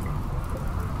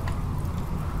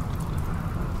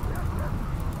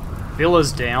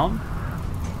 Villa's down.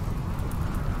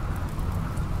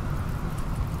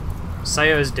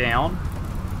 Sayo's down.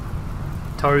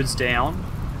 Toad's down.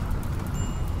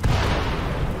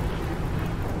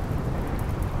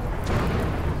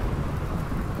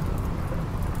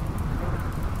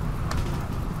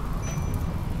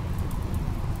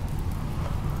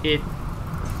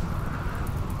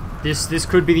 This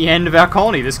could be the end of our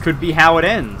colony. This could be how it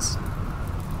ends.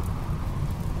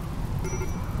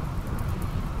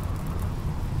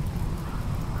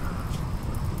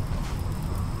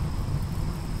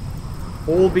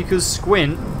 All because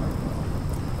Squint...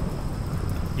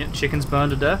 Yep, chickens burn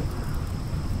to death.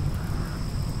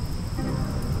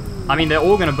 I mean, they're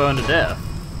all gonna burn to death.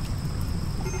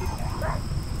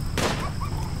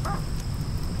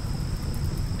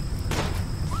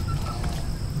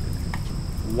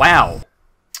 Wow.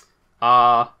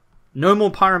 No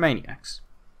more pyromaniacs.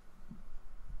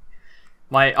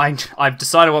 I've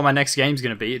decided what my next game's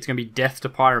gonna be. It's gonna be Death to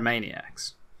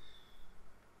Pyromaniacs.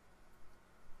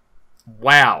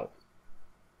 Wow.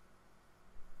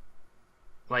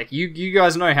 Like, you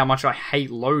guys know how much I hate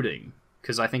loading,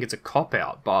 because I think it's a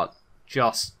cop-out, but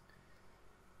just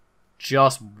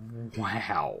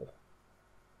wow.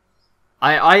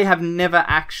 I have never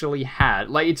actually had,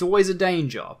 like, it's always a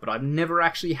danger, but I've never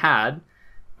actually had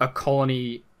a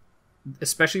colony,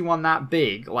 especially one that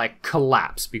big, like,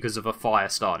 collapse because of a fire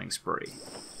starting spree.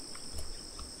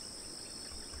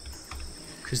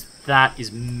 Because that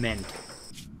is mental.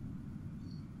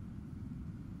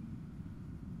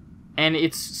 And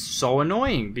it's so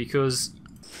annoying because,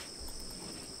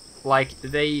 like,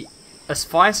 they a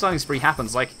fire starting spree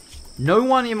happens, like, no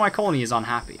one in my colony is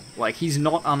unhappy. Like, he's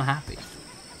not unhappy.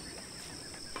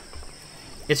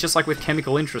 It's just like with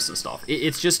chemical interests and stuff.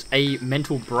 It's just a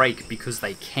mental break because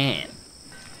they can.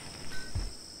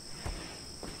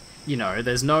 You know,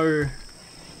 there's no...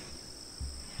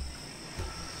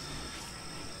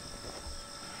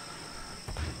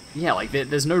 Yeah, like,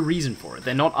 there's no reason for it.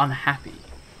 They're not unhappy.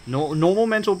 Normal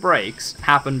mental breaks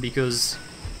happen because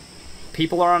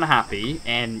people are unhappy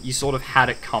and you sort of had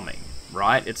it coming,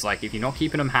 right? It's like, if you're not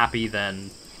keeping them happy,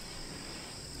 then,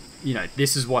 you know,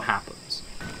 this is what happens.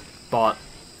 But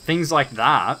things like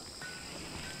that,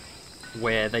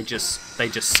 where they just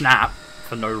snap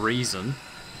for no reason,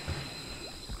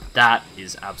 that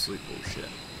is absolute bullshit.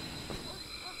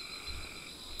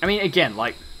 I mean, again,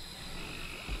 like,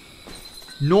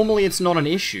 normally it's not an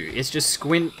issue. It's just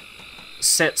Squint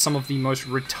set some of the most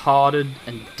retarded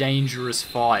and dangerous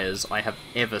fires I have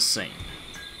ever seen.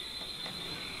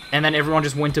 And then everyone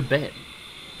just went to bed.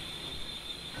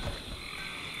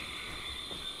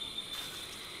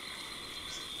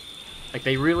 Like,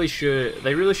 they really should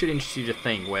institute a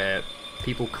thing where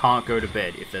people can't go to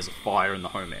bed if there's a fire in the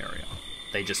home area.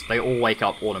 They all wake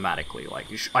up automatically. Like,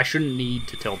 I shouldn't need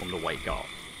to tell them to wake up.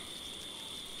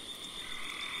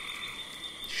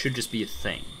 It should just be a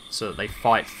thing, so that they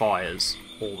fight fires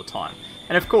all the time.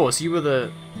 And of course, you were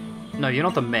the... No, you're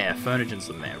not the mayor. Furnigen's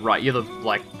the mayor. Right, you're the,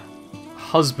 like,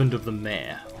 husband of the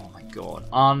mayor. Oh my god.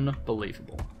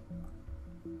 Unbelievable.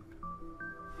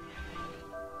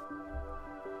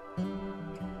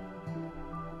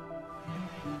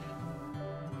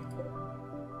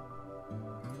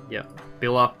 Yeah.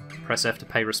 Billa, press F to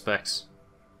pay respects.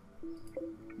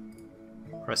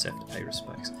 Press F to pay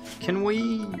respects. Can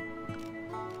we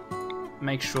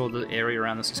make sure the area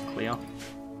around this is clear?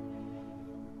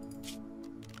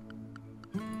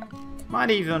 Might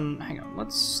even... Hang on,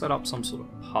 let's set up some sort of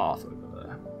path over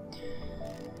there.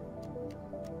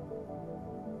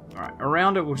 Alright,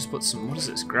 around it we'll just put some... What is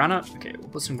this? Granite? Okay, we'll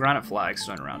put some granite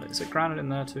flagstone around it. Is it granite in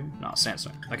there too? No,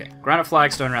 sandstone. Okay, granite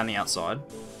flagstone around the outside.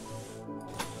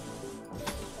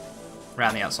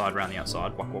 Round the outside, round the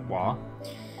outside. Wah, wah, wah.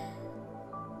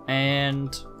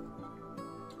 And...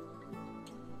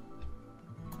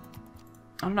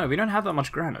 I don't know, we don't have that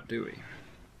much granite, do we?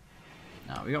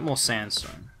 No, we got more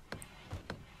sandstone.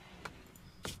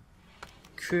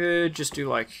 Could just do,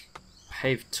 like,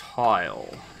 paved tile.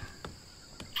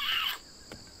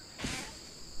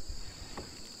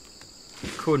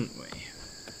 Couldn't we?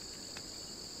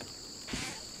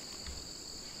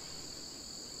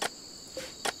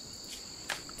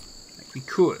 Like, we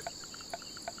could.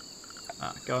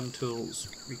 Garden tools,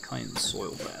 reclaim the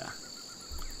soil there.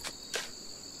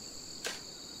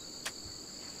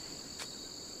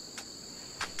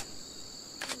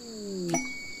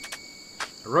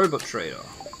 A robot trader.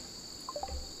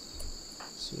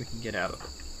 So we can get out of it.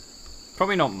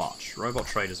 Probably not much. Robot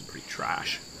traders are pretty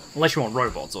trash. Unless you want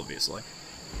robots, obviously.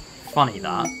 Funny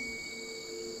that.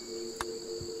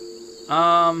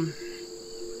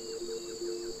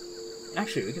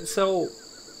 Actually, we can sell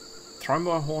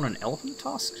Thrombone Horn and Elephant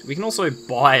Tusks. We can also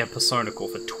buy a Persona Core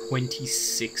for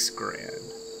 26 grand.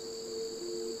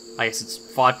 I guess it's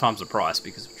 5 times the price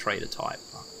because of trader type.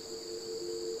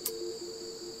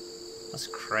 That's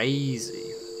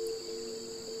crazy.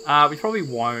 We probably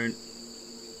won't...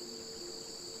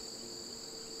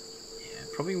 Yeah,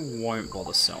 probably won't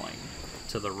bother selling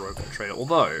to the robot trader.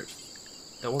 Although,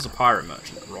 there was a pirate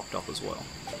merchant that rocked up as well.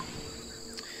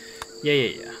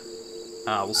 Yeah.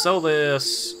 We'll sell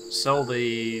this, sell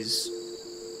these.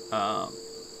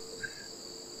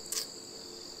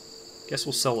 Guess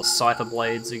we'll sell the Scyther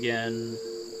Blades again.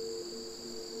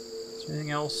 Is there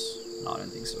anything else? No, I don't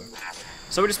think so.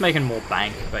 So we're just making more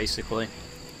bank, basically.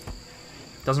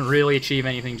 Doesn't really achieve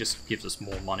anything, just gives us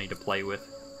more money to play with.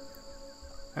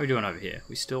 How are we doing over here?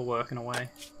 We still working away?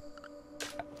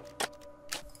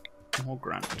 More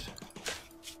granite.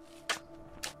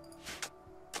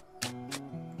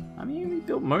 I mean, we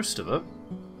built most of it.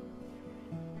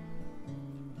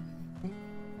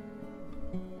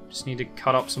 Just need to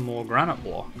cut up some more granite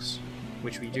blocks,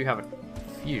 which we do have a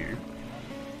few.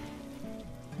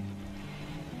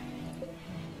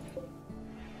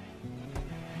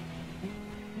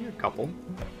 Couple.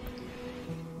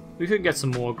 We could get some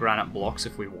more granite blocks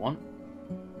if we want.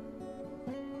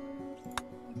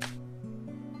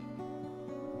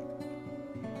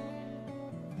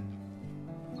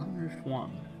 Unroofed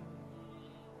one.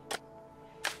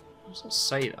 What does that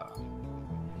say that?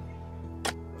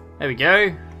 There we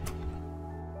go.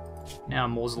 Now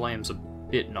mausoleum's a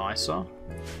bit nicer.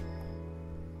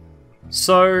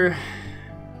 So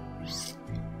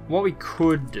what we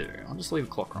could do... I'll just leave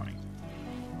the clock running.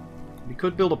 We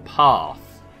could build a path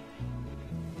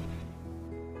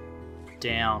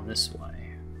down this way.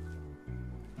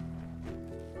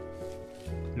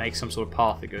 Make some sort of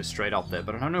path that goes straight up there,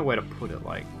 but I don't know where to put it,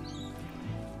 like...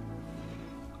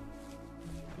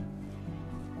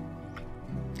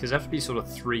 Because they have to be sort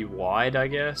of 3 wide, I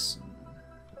guess.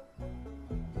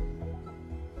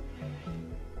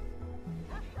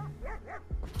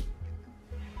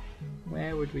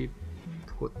 Where would we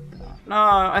put that? No,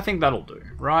 I think that'll do,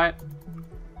 right?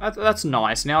 That's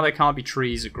nice. Now there can't be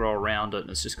trees that grow around it,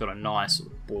 and it's just got a nice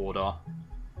sort of border.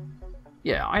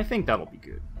 Yeah, I think that'll be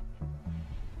good.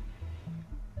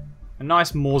 A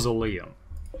nice mausoleum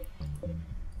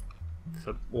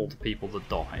for all the people that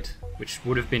died, which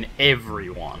would have been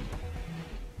everyone.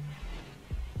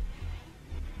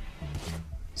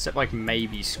 Except like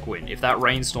maybe Squint, if that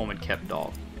rainstorm had kept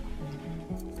up.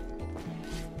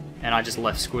 And I just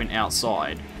left Squint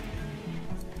outside.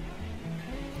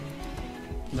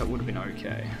 That would have been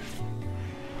okay.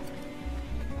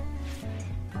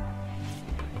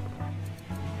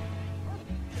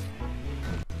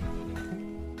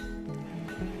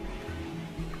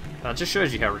 That just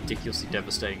shows you how ridiculously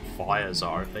devastating fires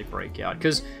are if they break out.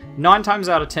 Because 9 times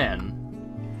out of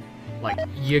 10, like,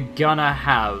 you're gonna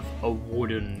have a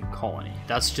wooden colony.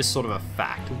 That's just sort of a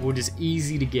fact. Wood is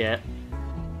easy to get,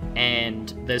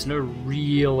 and there's no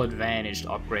real advantage to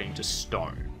upgrading to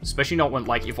stone. Especially not when,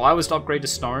 like, if I was to upgrade to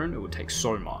stone, it would take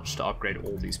so much to upgrade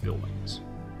all these buildings.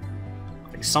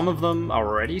 Like, some of them are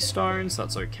already stones,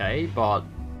 that's okay, but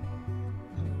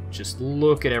just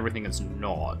look at everything that's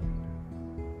not.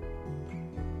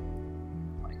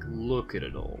 Look at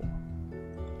it all.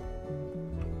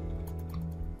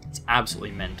 It's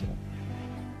absolutely mental.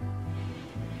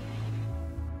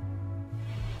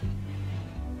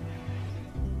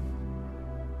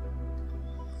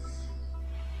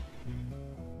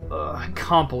 I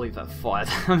can't believe that fire.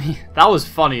 I mean, that was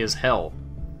funny as hell.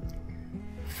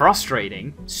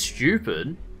 Frustrating,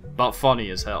 stupid, but funny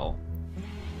as hell.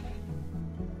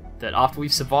 That after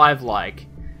we've survived, like,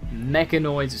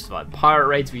 mechanoids, we survived pirate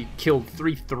raids, we killed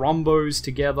 3 thrombos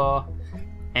together,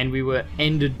 and we were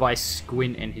ended by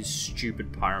Squint and his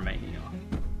stupid pyromania.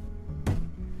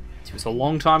 It was a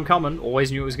long time coming,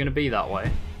 always knew it was going to be that way.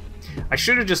 I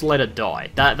should have just let her die.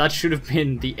 That should have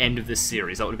been the end of this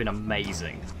series, that would have been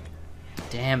amazing.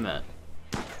 Damn it.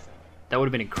 That would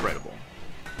have been incredible.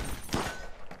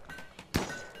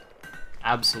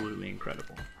 Absolutely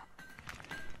incredible.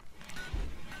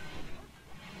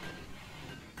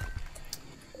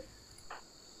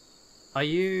 Are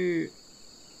you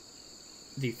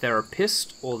the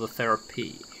therapist or the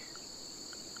therapy?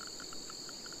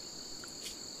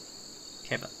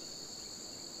 Kevin.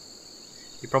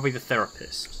 You're probably the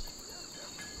therapist.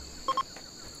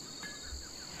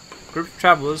 A group of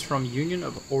travellers from Union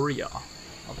of Aurea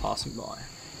are passing by.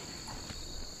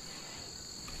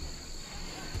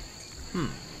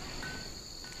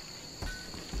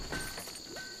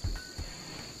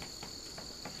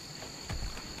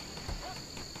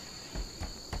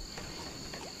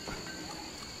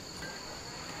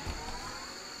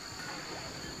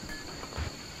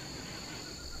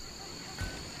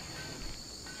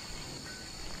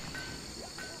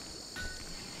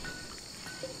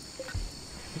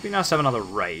 It'd be nice to have another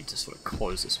raid to sort of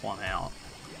close this one out.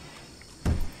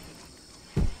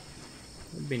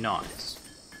 It'd be nice.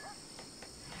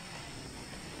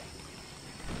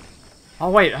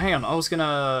 Oh wait, hang on, I was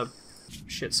gonna...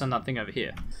 Shit, send that thing over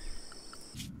here.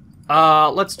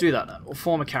 Let's do that then. We'll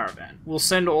form a caravan. We'll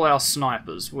send all our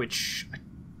snipers, which... I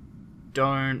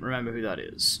don't remember who that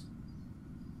is.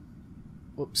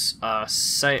 Whoops. I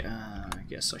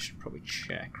guess I should probably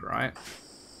check, right?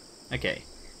 Okay.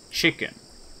 Chicken.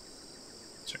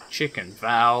 Sorry, Chicken,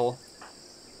 Val.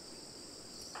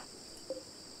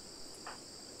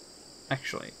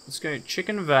 Actually, let's go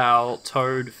Chicken, Val,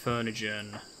 Toad,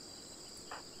 Furnigen.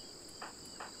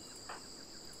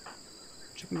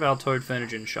 Chicken, Val, Toad,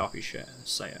 Furnigen, Sharpie,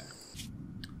 Sayo.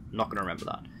 I'm not gonna remember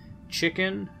that.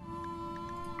 Chicken.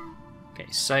 Okay,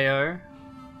 Sayo,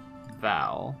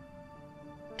 Val,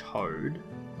 Toad.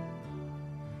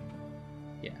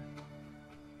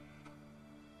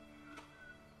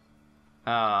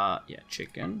 Yeah,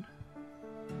 chicken.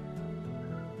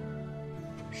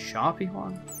 Sharpie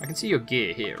one? I can see your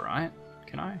gear here, right?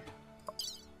 Can I?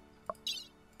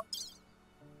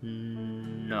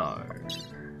 No.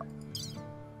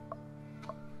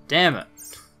 Damn it.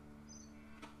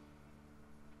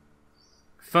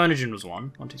 Furnigen was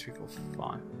 1. 1, 2, 3, 4, 5.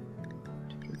 1,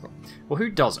 2, 3, 4. Well, who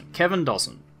doesn't? Kevin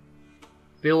doesn't.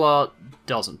 Billa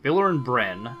doesn't. Billa and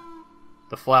Bren,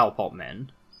 the Flower Pot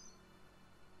Men,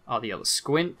 the other?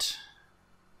 Squint.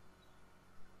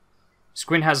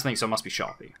 Squint has a thing, so it must be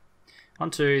Sharpie.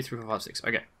 1, 2, 3, 4, 5, 6.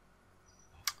 Okay.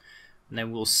 And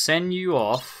then we'll send you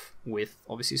off with,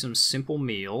 obviously, some simple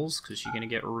meals, because you're going to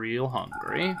get real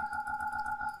hungry.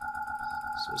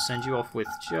 So we'll send you off with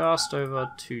just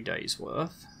over 2 days'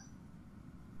 worth.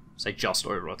 Say just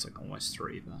over, it's like almost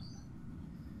 3, but...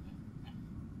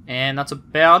 And that's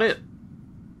about it.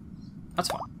 That's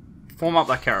fine. Form up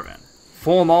that caravan.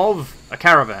 Form of a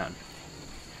caravan.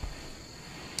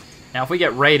 Now, if we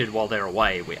get raided while they're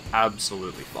away, we're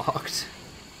absolutely fucked.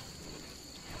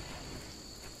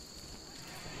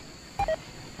 It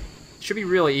should be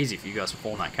really easy for you guys to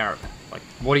form that caravan. Like,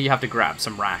 what do you have to grab?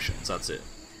 Some rations, that's it.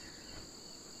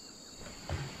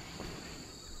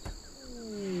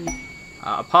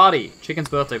 A party. Chicken's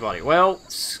birthday party. Well,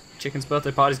 Chicken's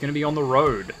birthday party is going to be on the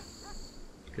road.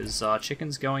 Because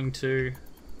Chicken's going to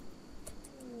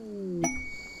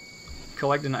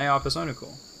collect an AI persona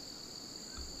core.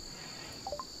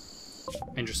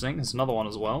 Interesting. There's another one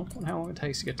as well. I wonder how long it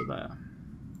takes to get to there.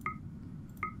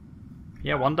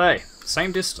 Yeah, 1 day.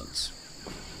 Same distance.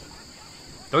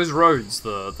 Those roads,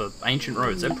 the ancient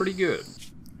roads, they're pretty good.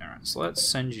 Alright, so let's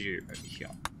send you over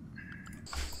here.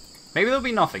 Maybe there'll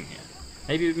be nothing here.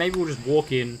 Maybe we'll just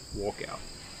walk in, walk out.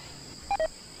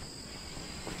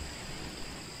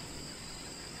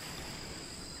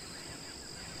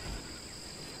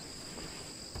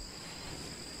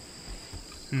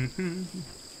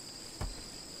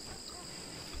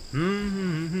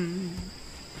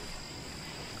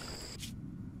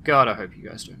 God, I hope you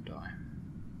guys don't die.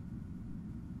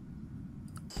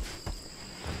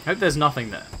 I hope there's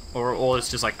nothing there. Or it's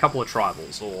just like a couple of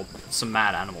tribals, or some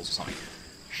mad animals or something.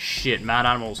 Shit, mad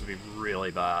animals would be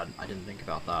really bad. I didn't think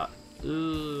about that.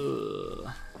 Ugh.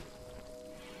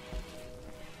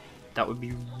 That would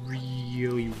be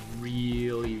really,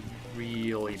 really,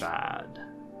 really bad.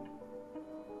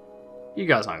 You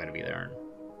guys aren't going to be there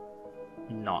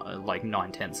in not, like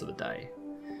 9/10 of the day.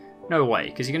 No way,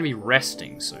 because you're going to be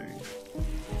resting soon.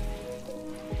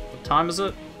 What time is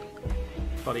it?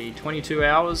 Buddy, 22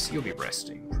 hours? You'll be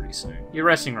resting pretty soon. You're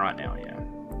resting right now, yeah.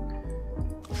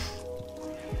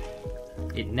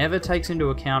 It never takes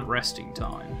into account resting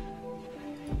time.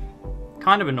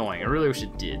 Kind of annoying. I really wish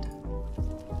it did.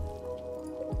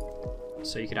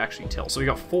 So you could actually tell. So we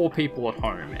got 4 people at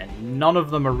home, and none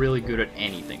of them are really good at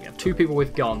anything. We have 2 people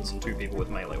with guns and 2 people with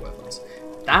melee weapons.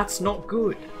 That's not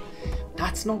good.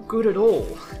 That's not good at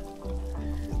all.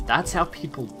 That's how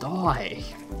people die.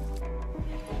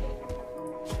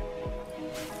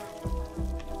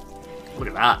 Look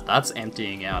at that. That's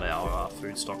emptying out our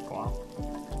food stockpile.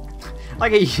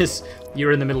 Like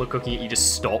you're in the middle of cooking it, you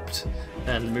just stopped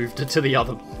and moved it to the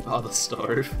other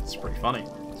stove. It's pretty funny.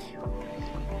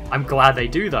 I'm glad they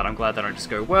do that. I'm glad they don't just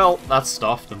go, well, that's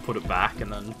stuffed, and put it back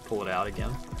and then pull it out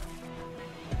again.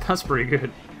 That's pretty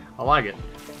good. I like it.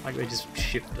 Like they just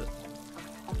shift it.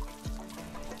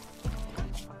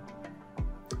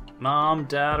 Mom,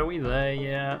 Dad, are we there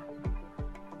yet?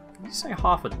 Did you say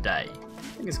half a day? I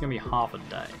think it's gonna be half a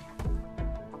day.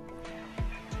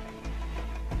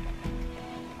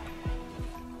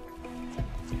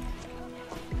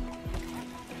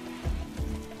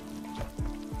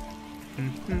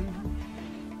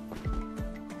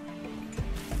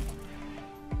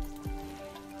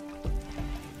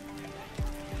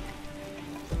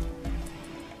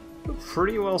 We're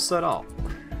pretty well set up.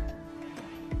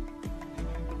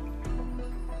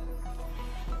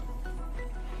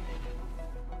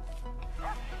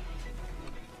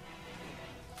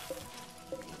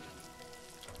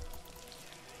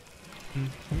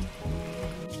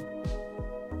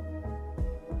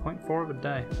 .4 of a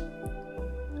day.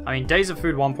 I mean, days of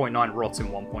food 1.9 rots in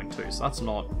 1.2, so that's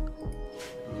not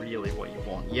really what you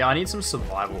want. Yeah, I need some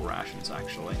survival rations,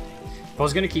 actually. If I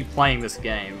was going to keep playing this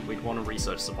game, we'd want to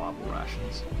research survival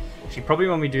rations. Actually, probably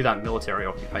when we do that military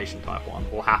occupation type one,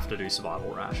 we'll have to do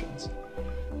survival rations.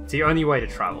 It's the only way to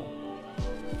travel.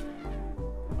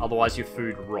 Otherwise, your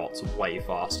food rots way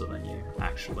faster than you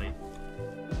actually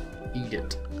eat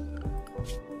it.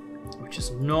 Which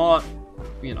is not,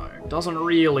 you know, doesn't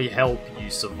really help you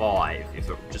survive if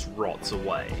it just rots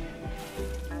away.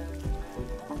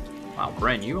 Wow,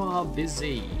 Bren, you are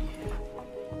busy.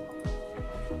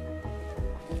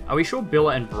 Are we sure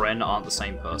Billa and Bren aren't the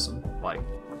same person? Like,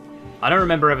 I don't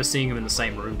remember ever seeing them in the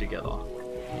same room together.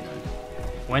 You know,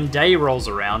 when day rolls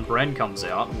around, Bren comes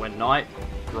out, and when night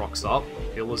rocks up,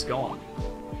 Billa's gone.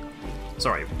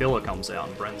 Sorry, Billa comes out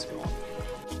and Bren's gone.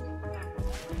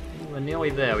 We're nearly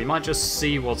there. We might just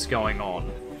see what's going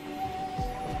on.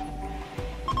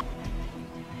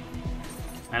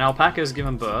 An alpaca's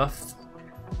given birth.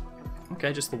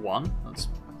 Okay, just the one. That's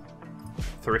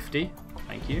thrifty.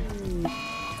 Thank you.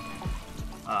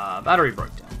 Battery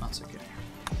broke down. That's okay.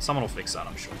 Someone will fix that,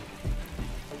 I'm sure.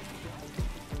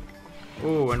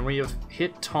 Ooh, and we have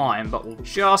hit time, but we'll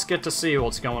just get to see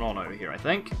what's going on over here, I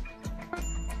think.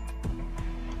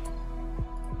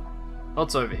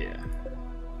 What's over here?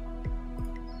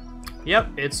 Yep,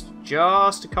 it's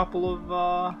just a couple of,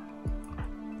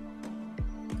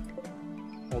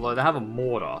 although they have a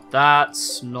mortar.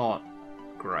 That's not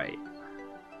great.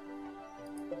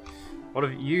 What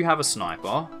if you have a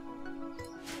sniper?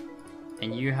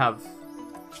 And you have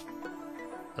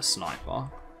a sniper.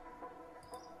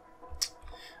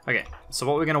 Okay, so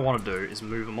what we're going to want to do is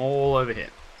move them all over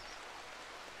here.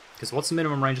 Because what's the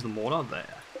minimum range of the mortar?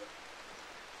 There.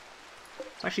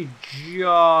 It's actually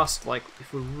just, like,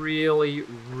 if we're really,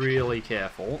 really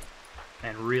careful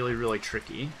and really, really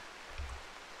tricky.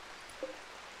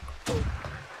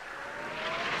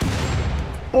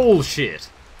 Bullshit.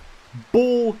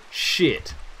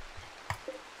 Bullshit.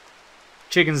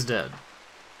 Chicken's dead.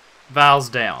 Val's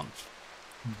down.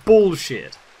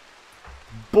 Bullshit.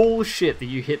 Bullshit that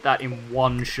you hit that in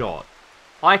one shot.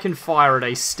 I can fire at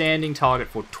a standing target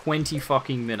for 20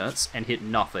 fucking minutes and hit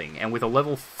nothing. And with a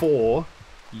level 4,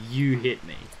 you hit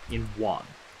me in one.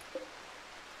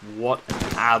 What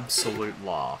an absolute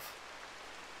laugh.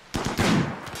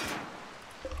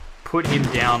 Put him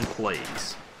down,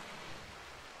 please.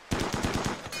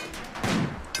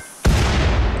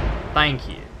 Thank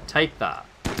you. Take that.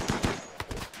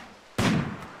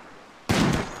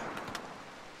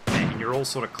 And you're all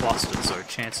sort of clustered, so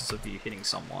chances of you hitting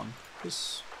someone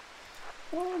just...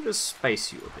 well, I'll just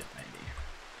space you a bit, maybe.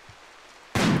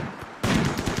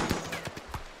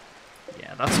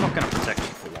 Yeah, that's not going to protect you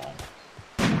for long.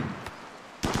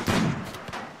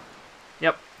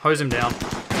 Yep, hose him down.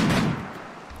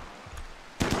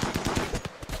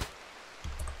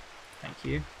 Thank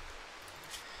you.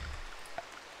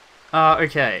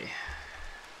 Okay.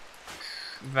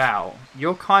 Val,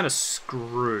 you're kind of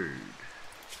screwed.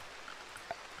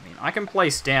 I mean, I can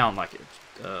place down, like,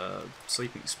 a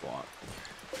sleeping spot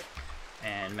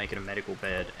and make it a medical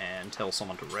bed and tell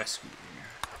someone to rescue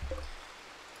you.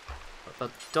 But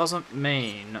that doesn't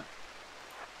mean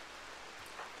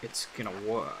it's gonna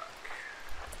work.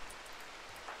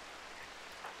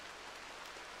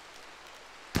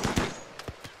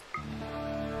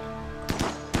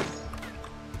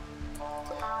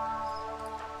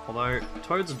 Although,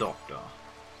 Toad's a doctor.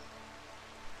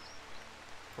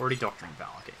 Already doctoring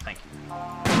Val. Okay, thank you.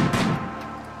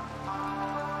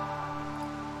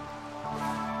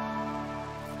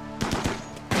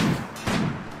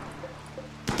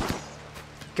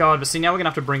 God, but see, now we're gonna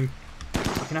have to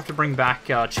bring back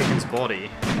Chicken's body.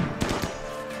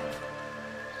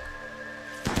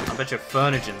 I bet your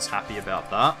Furnigin's happy about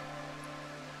that.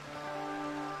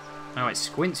 Oh wait,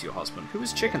 Squint's your husband. Who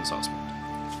is Chicken's husband?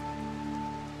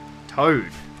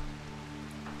 Toad.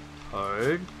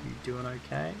 Toad, you doing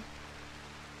okay?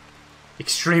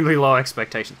 Extremely low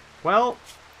expectations. Well,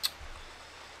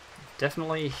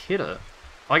 definitely hit it.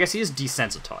 I guess he is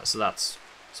desensitized, so that's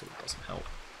sort of doesn't help.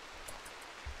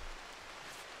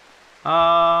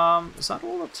 Is that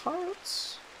all the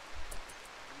turrets?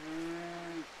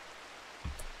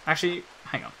 Actually,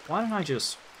 hang on. Why don't I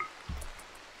just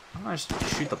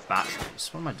shoot the batteries?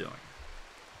 What am I doing?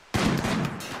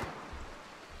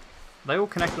 Are they all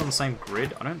connected on the same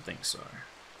grid? I don't think so.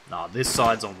 Nah, this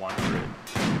side's on one grid.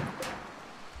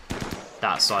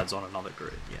 That side's on another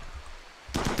grid, yeah.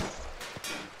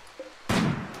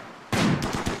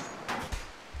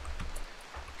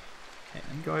 Okay,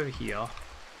 then go over here.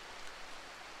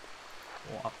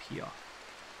 Or up here.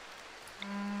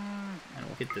 And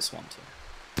we'll hit this one too.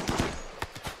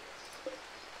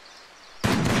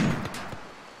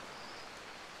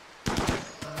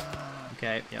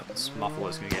 Okay, yep, this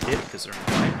muffler's gonna get hit because they're in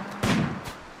the way.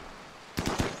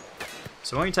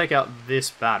 So when we take out this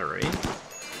battery,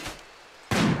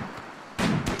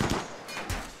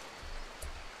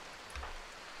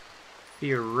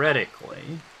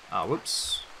 theoretically,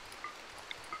 whoops.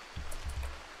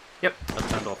 Yep, that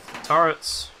turned off the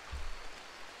turrets.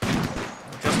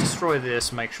 We'll just destroy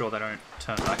this, make sure they don't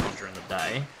turn back on during the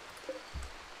day.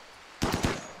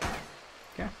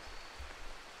 Okay.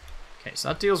 Okay, so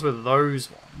that deals with those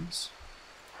ones.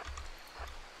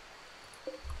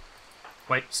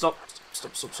 Wait, stop.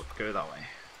 Go that way.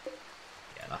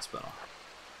 Yeah, that's better.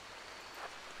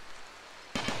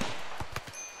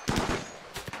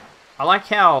 I like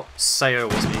how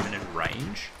Sayo wasn't even in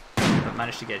range, but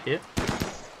managed to get hit.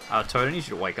 Toad, I need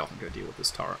you to wake up and go deal with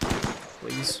this turret,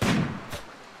 please.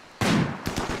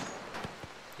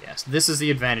 Yeah, Yes, this is the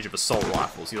advantage of assault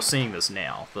rifles. You're seeing this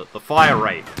now. The fire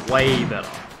rate, way better.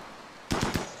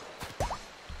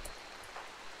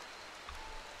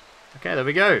 Okay, there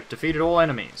we go. Defeated all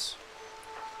enemies.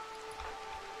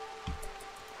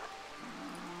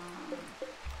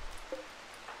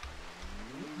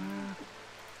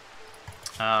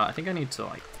 I think I need to,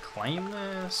 like, claim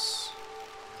this.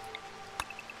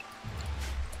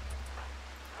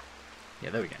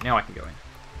 Yeah, there we go. Now I can go in.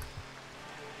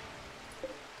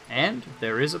 And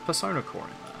there is a persona core in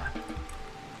there.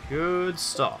 Good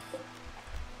stuff.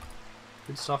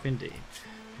 Good stuff indeed.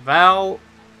 Val...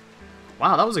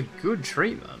 Wow, that was a good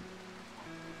treatment.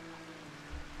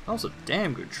 That was a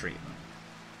damn good treatment.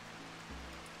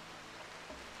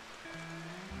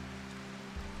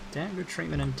 Damn good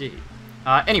treatment indeed.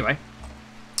 Anyway,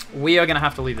 we are going to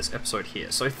have to leave this episode here.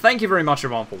 So thank you very much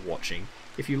everyone for watching.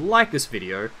 If you like this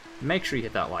video, make sure you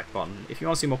hit that like button. If you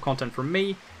want to see more content from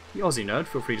me, TheOzzieNerd,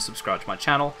 feel free to subscribe to my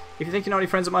channel. If you think you know any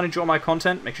friends that might enjoy my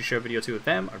content, make sure you share a video or two with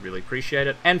them. I really appreciate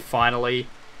it. And finally,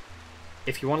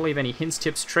 if you want to leave any hints,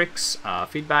 tips, tricks,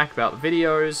 feedback about the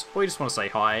videos, or you just want to say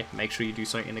hi, make sure you do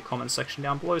so in the comment section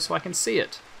down below so I can see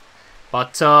it.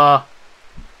 But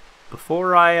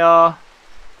before I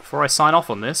sign off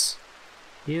on this,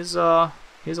 here's a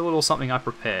little something I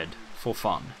prepared for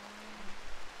fun.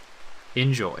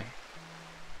 Enjoy.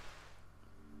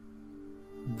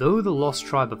 Though the lost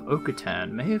tribe of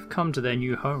Okatan may have come to their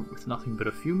new home with nothing but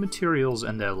a few materials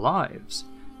and their lives,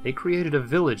 they created a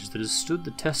village that has stood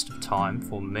the test of time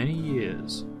for many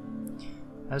years.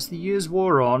 As the years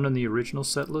wore on and the original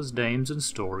settlers' names and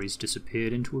stories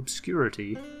disappeared into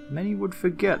obscurity, many would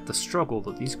forget the struggle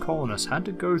that these colonists had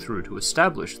to go through to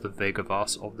establish the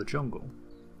Vegavas of the jungle.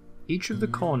 Each of the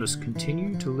colonists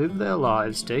continued to live their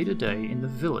lives day to day in the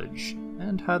village,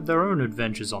 and had their own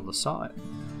adventures on the side.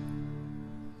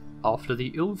 After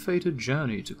the ill-fated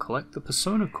journey to collect the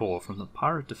persona core from the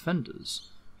pirate defenders,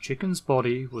 Chicken's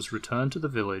body was returned to the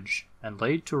village and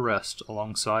laid to rest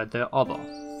alongside their other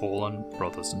fallen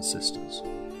brothers and sisters.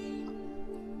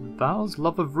 Val's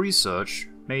love of research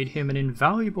made him an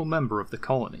invaluable member of the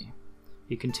colony.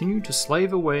 He continued to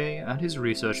slave away at his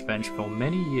research bench for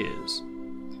many years.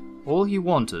 All he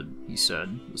wanted, he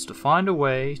said, was to find a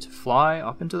way to fly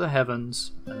up into the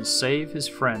heavens and save his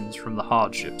friends from the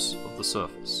hardships of the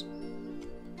surface.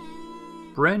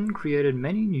 Bren created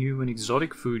many new and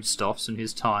exotic foodstuffs in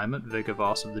his time at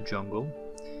Vegavas of the Jungle.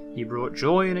 He brought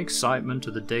joy and excitement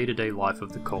to the day-to-day life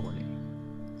of the colony.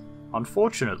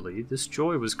 Unfortunately, this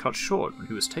joy was cut short when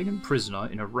he was taken prisoner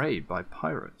in a raid by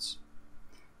pirates.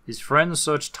 His friends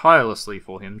search tirelessly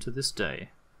for him to this day,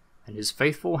 and his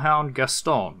faithful hound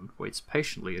Gaston waits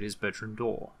patiently at his bedroom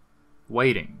door,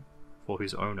 waiting for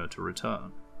his owner to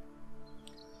return.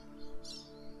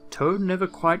 Toad never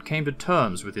quite came to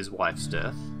terms with his wife's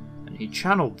death, and he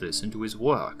channeled this into his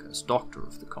work as doctor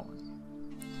of the colony.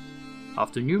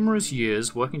 After numerous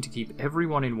years working to keep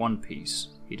everyone in one piece,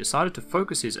 he decided to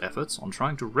focus his efforts on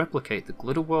trying to replicate the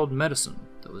Glitterworld medicine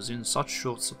that was in such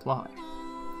short supply.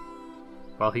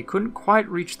 While he couldn't quite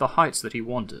reach the heights that he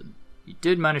wanted, he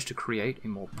did manage to create a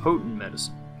more potent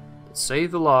medicine that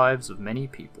saved the lives of many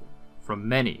people from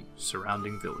many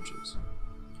surrounding villages.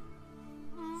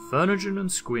 Furnigen and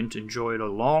Squint enjoyed a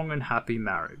long and happy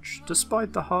marriage,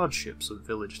 despite the hardships of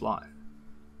village life.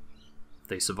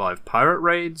 They survived pirate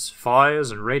raids,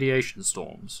 fires, and radiation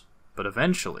storms, but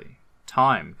eventually,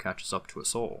 time catches up to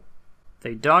us all.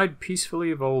 They died peacefully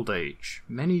of old age,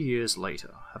 many years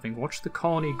later, having watched the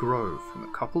colony grow from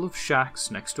a couple of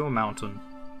shacks next to a mountain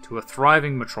to a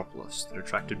thriving metropolis that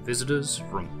attracted visitors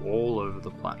from all over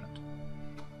the planet.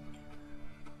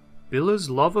 Billa's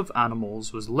love of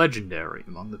animals was legendary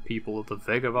among the people of the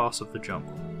Vegavas of the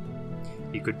jungle.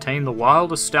 He could tame the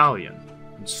wildest stallion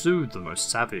and soothe the most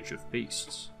savage of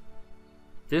beasts.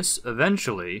 This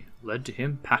eventually led to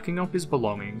him packing up his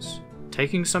belongings,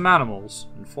 taking some animals,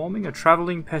 and forming a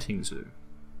traveling petting zoo.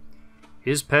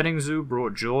 His petting zoo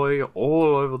brought joy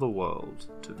all over the world,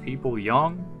 to people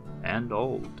young and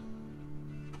old.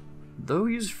 Though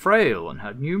he is frail and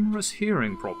had numerous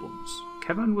hearing problems,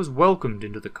 Kevin was welcomed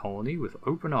into the colony with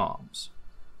open arms.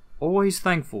 Always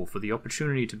thankful for the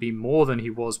opportunity to be more than he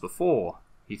was before,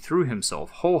 he threw himself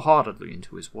wholeheartedly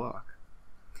into his work.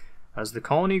 As the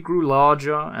colony grew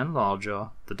larger and larger,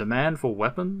 the demand for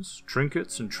weapons,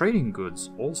 trinkets, and trading goods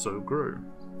also grew.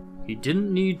 He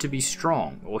didn't need to be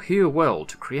strong or hear well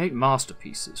to create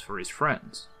masterpieces for his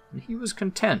friends, and he was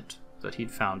content that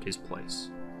he'd found his place.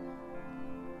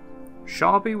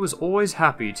 Sharpie was always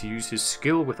happy to use his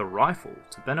skill with a rifle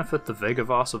to benefit the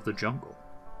Vegavas of the jungle.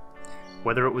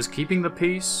 Whether it was keeping the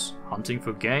peace, hunting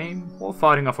for game, or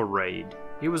fighting off a raid,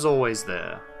 he was always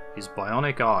there, his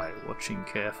bionic eye watching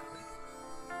carefully.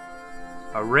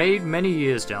 A raid many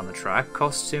years down the track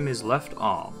cost him his left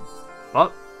arm,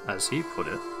 but, as he put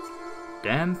it,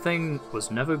 damn thing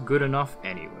was never good enough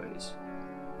anyways.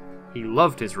 He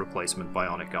loved his replacement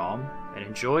bionic arm, and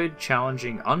enjoyed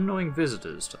challenging unknowing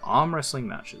visitors to arm wrestling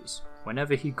matches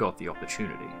whenever he got the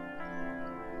opportunity.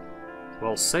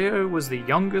 While Sayo was the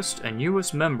youngest and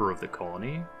newest member of the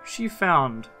colony, she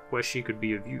found where she could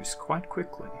be of use quite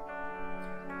quickly.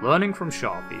 Learning from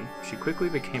Sharpie, she quickly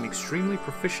became extremely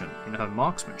proficient in her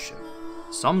marksmanship,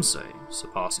 some say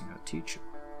surpassing her teacher.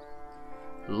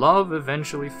 Love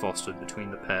eventually fostered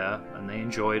between the pair, and they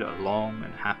enjoyed a long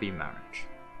and happy marriage.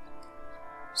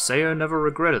 Sayo never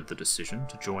regretted the decision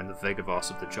to join the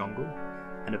Vegavas of the jungle,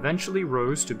 and eventually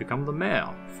rose to become the mayor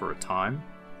for a time.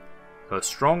 Her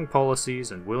strong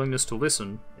policies and willingness to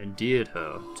listen endeared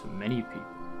her to many people.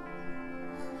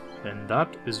 And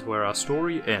that is where our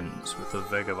story ends with the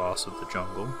Vegavas of the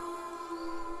jungle.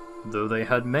 Though they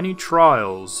had many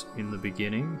trials in the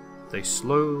beginning, they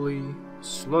slowly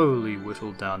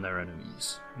whittled down their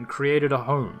enemies, and created a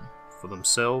home for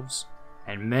themselves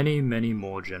and many, many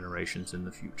more generations in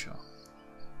the future.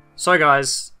 So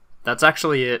guys, that's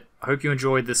actually it. I hope you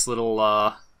enjoyed this little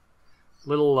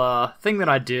thing that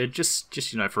I did,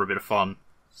 just you know, for a bit of fun.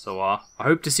 So I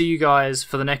hope to see you guys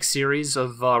for the next series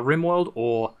of Rimworld,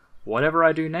 or whatever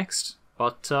I do next.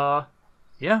 But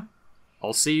yeah,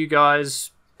 I'll see you guys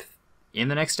in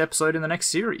the next episode in the next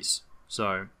series.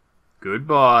 So,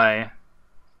 goodbye.